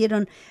campaña que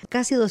hicieron,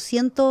 casi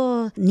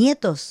 200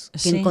 nietos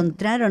que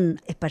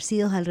encontraron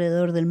esparcidos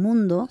alrededor del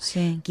mundo,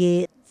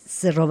 que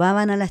se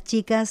robaban a las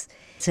chicas,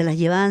 se las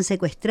llevaban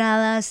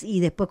secuestradas y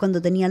después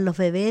cuando tenían los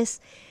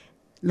bebés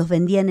los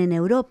vendían en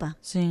Europa.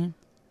 Sí.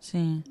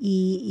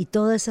 Y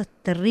todas esas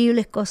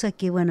terribles cosas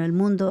que, bueno,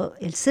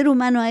 el ser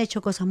humano ha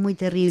hecho cosas muy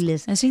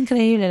terribles. Es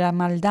increíble la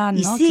maldad,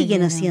 y ¿no?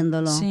 siguen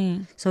haciéndolo,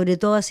 sí. Sobre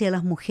todo hacia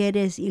las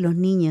mujeres y los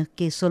niños,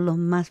 que son los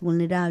más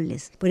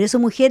vulnerables. Por eso,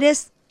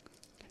 mujeres,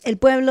 el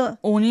pueblo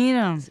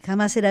unidas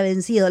jamás será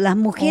vencido. Las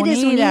mujeres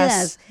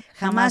unidas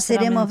jamás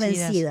seremos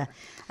vencidas.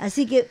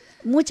 Así que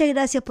muchas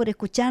gracias por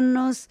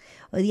escucharnos.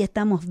 Hoy día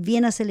estamos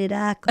bien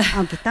aceleradas,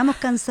 aunque estamos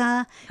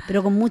cansadas,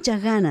 pero con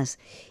muchas ganas.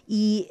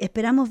 Y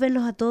esperamos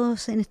verlos a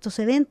todos en estos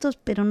eventos,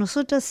 pero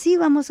nosotros sí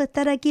vamos a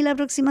estar aquí la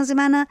próxima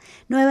semana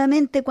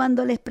nuevamente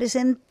cuando les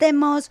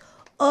presentemos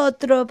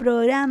otro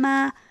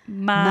programa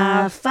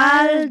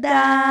Mafalda.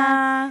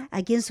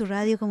 Aquí en su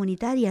radio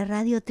comunitaria,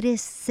 Radio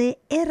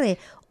 3CR,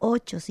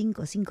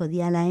 855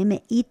 Dial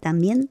AM y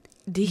también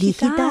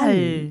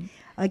digital.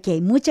 Ok,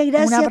 muchas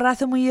gracias. Un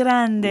abrazo muy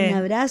grande. Un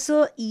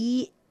abrazo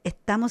y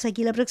estamos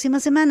aquí la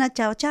próxima semana.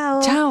 Chao,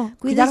 chao. Chao.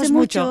 Cuídense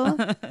mucho.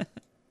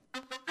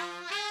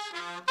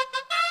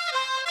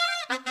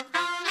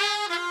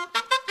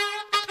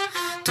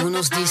 Tú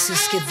nos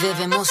dices que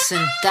debemos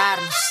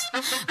sentarnos,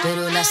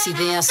 pero las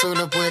ideas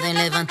solo pueden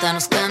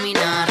levantarnos,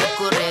 caminar,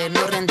 recorrer,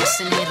 no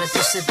rendirse ni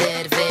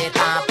retroceder, ver,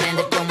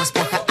 aprender como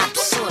esponja,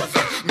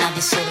 absorber.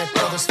 Nadie sobre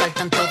todos,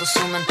 faltan todos,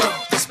 suman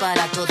todos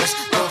para todos,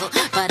 todo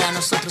para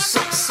nosotros.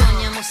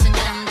 Soñamos en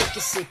grande que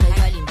se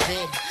caiga el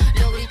imperio,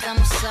 lo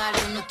gritamos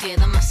algo, no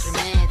queda más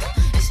remedio.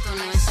 Esto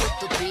no es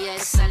utopía,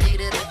 es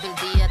alegre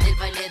rebeldía del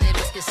baile de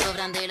los que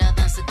sobran de la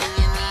danza tuya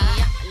y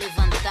mía.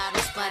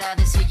 Levantarnos para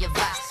decir ya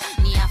basta.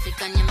 Ni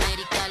África ni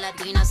América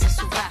Latina se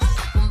suba.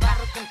 Con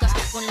barro, con casco,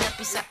 con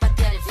lápiz a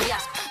patear el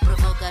fiasco.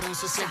 Provocar un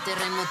social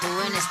terremoto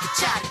en este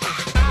charco.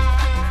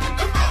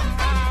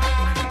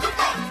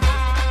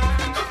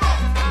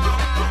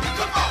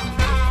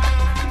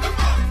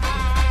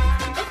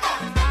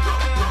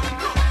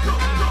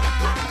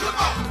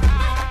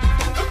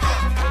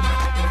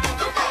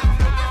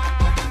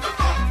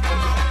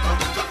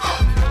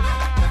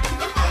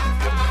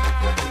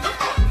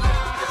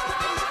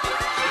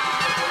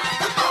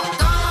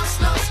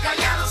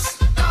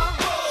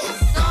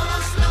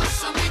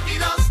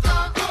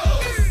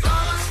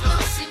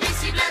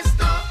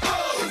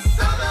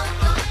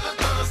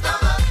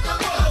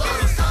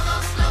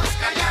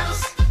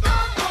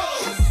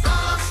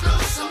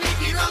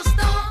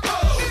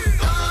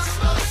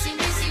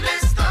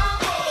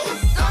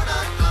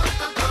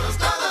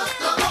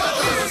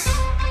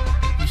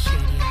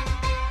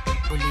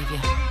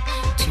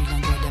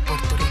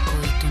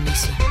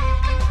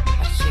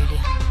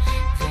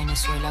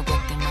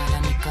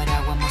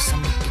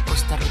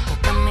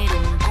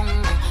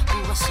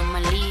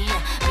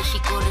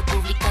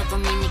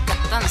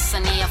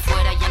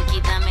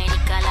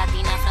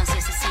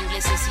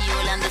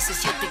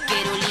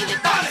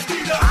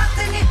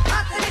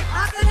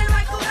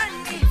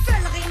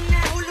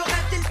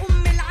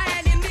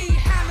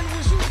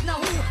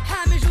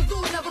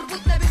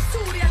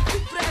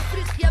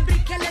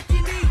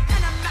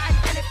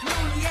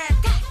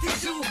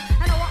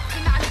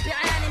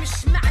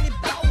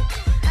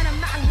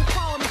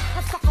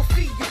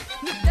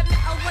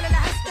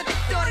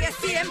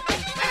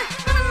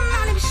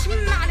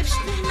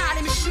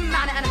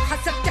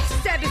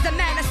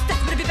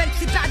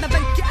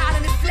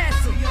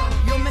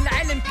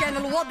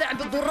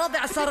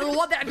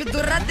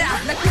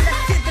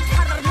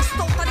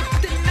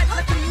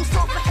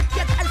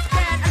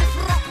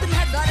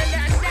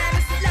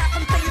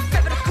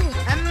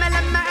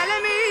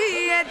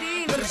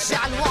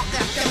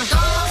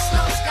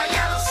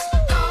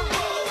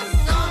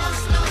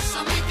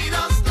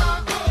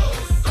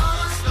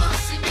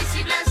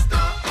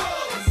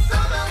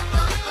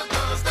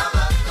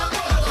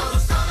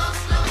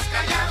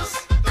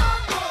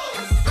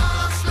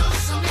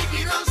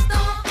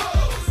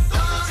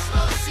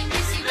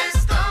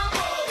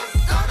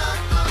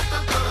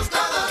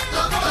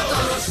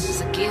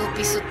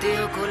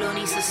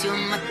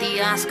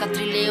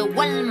 Catrileo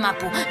al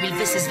mapo, 1000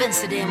 veces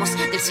venceremos.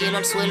 Del cielo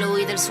al suelo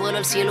y del suelo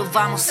al cielo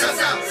vamos.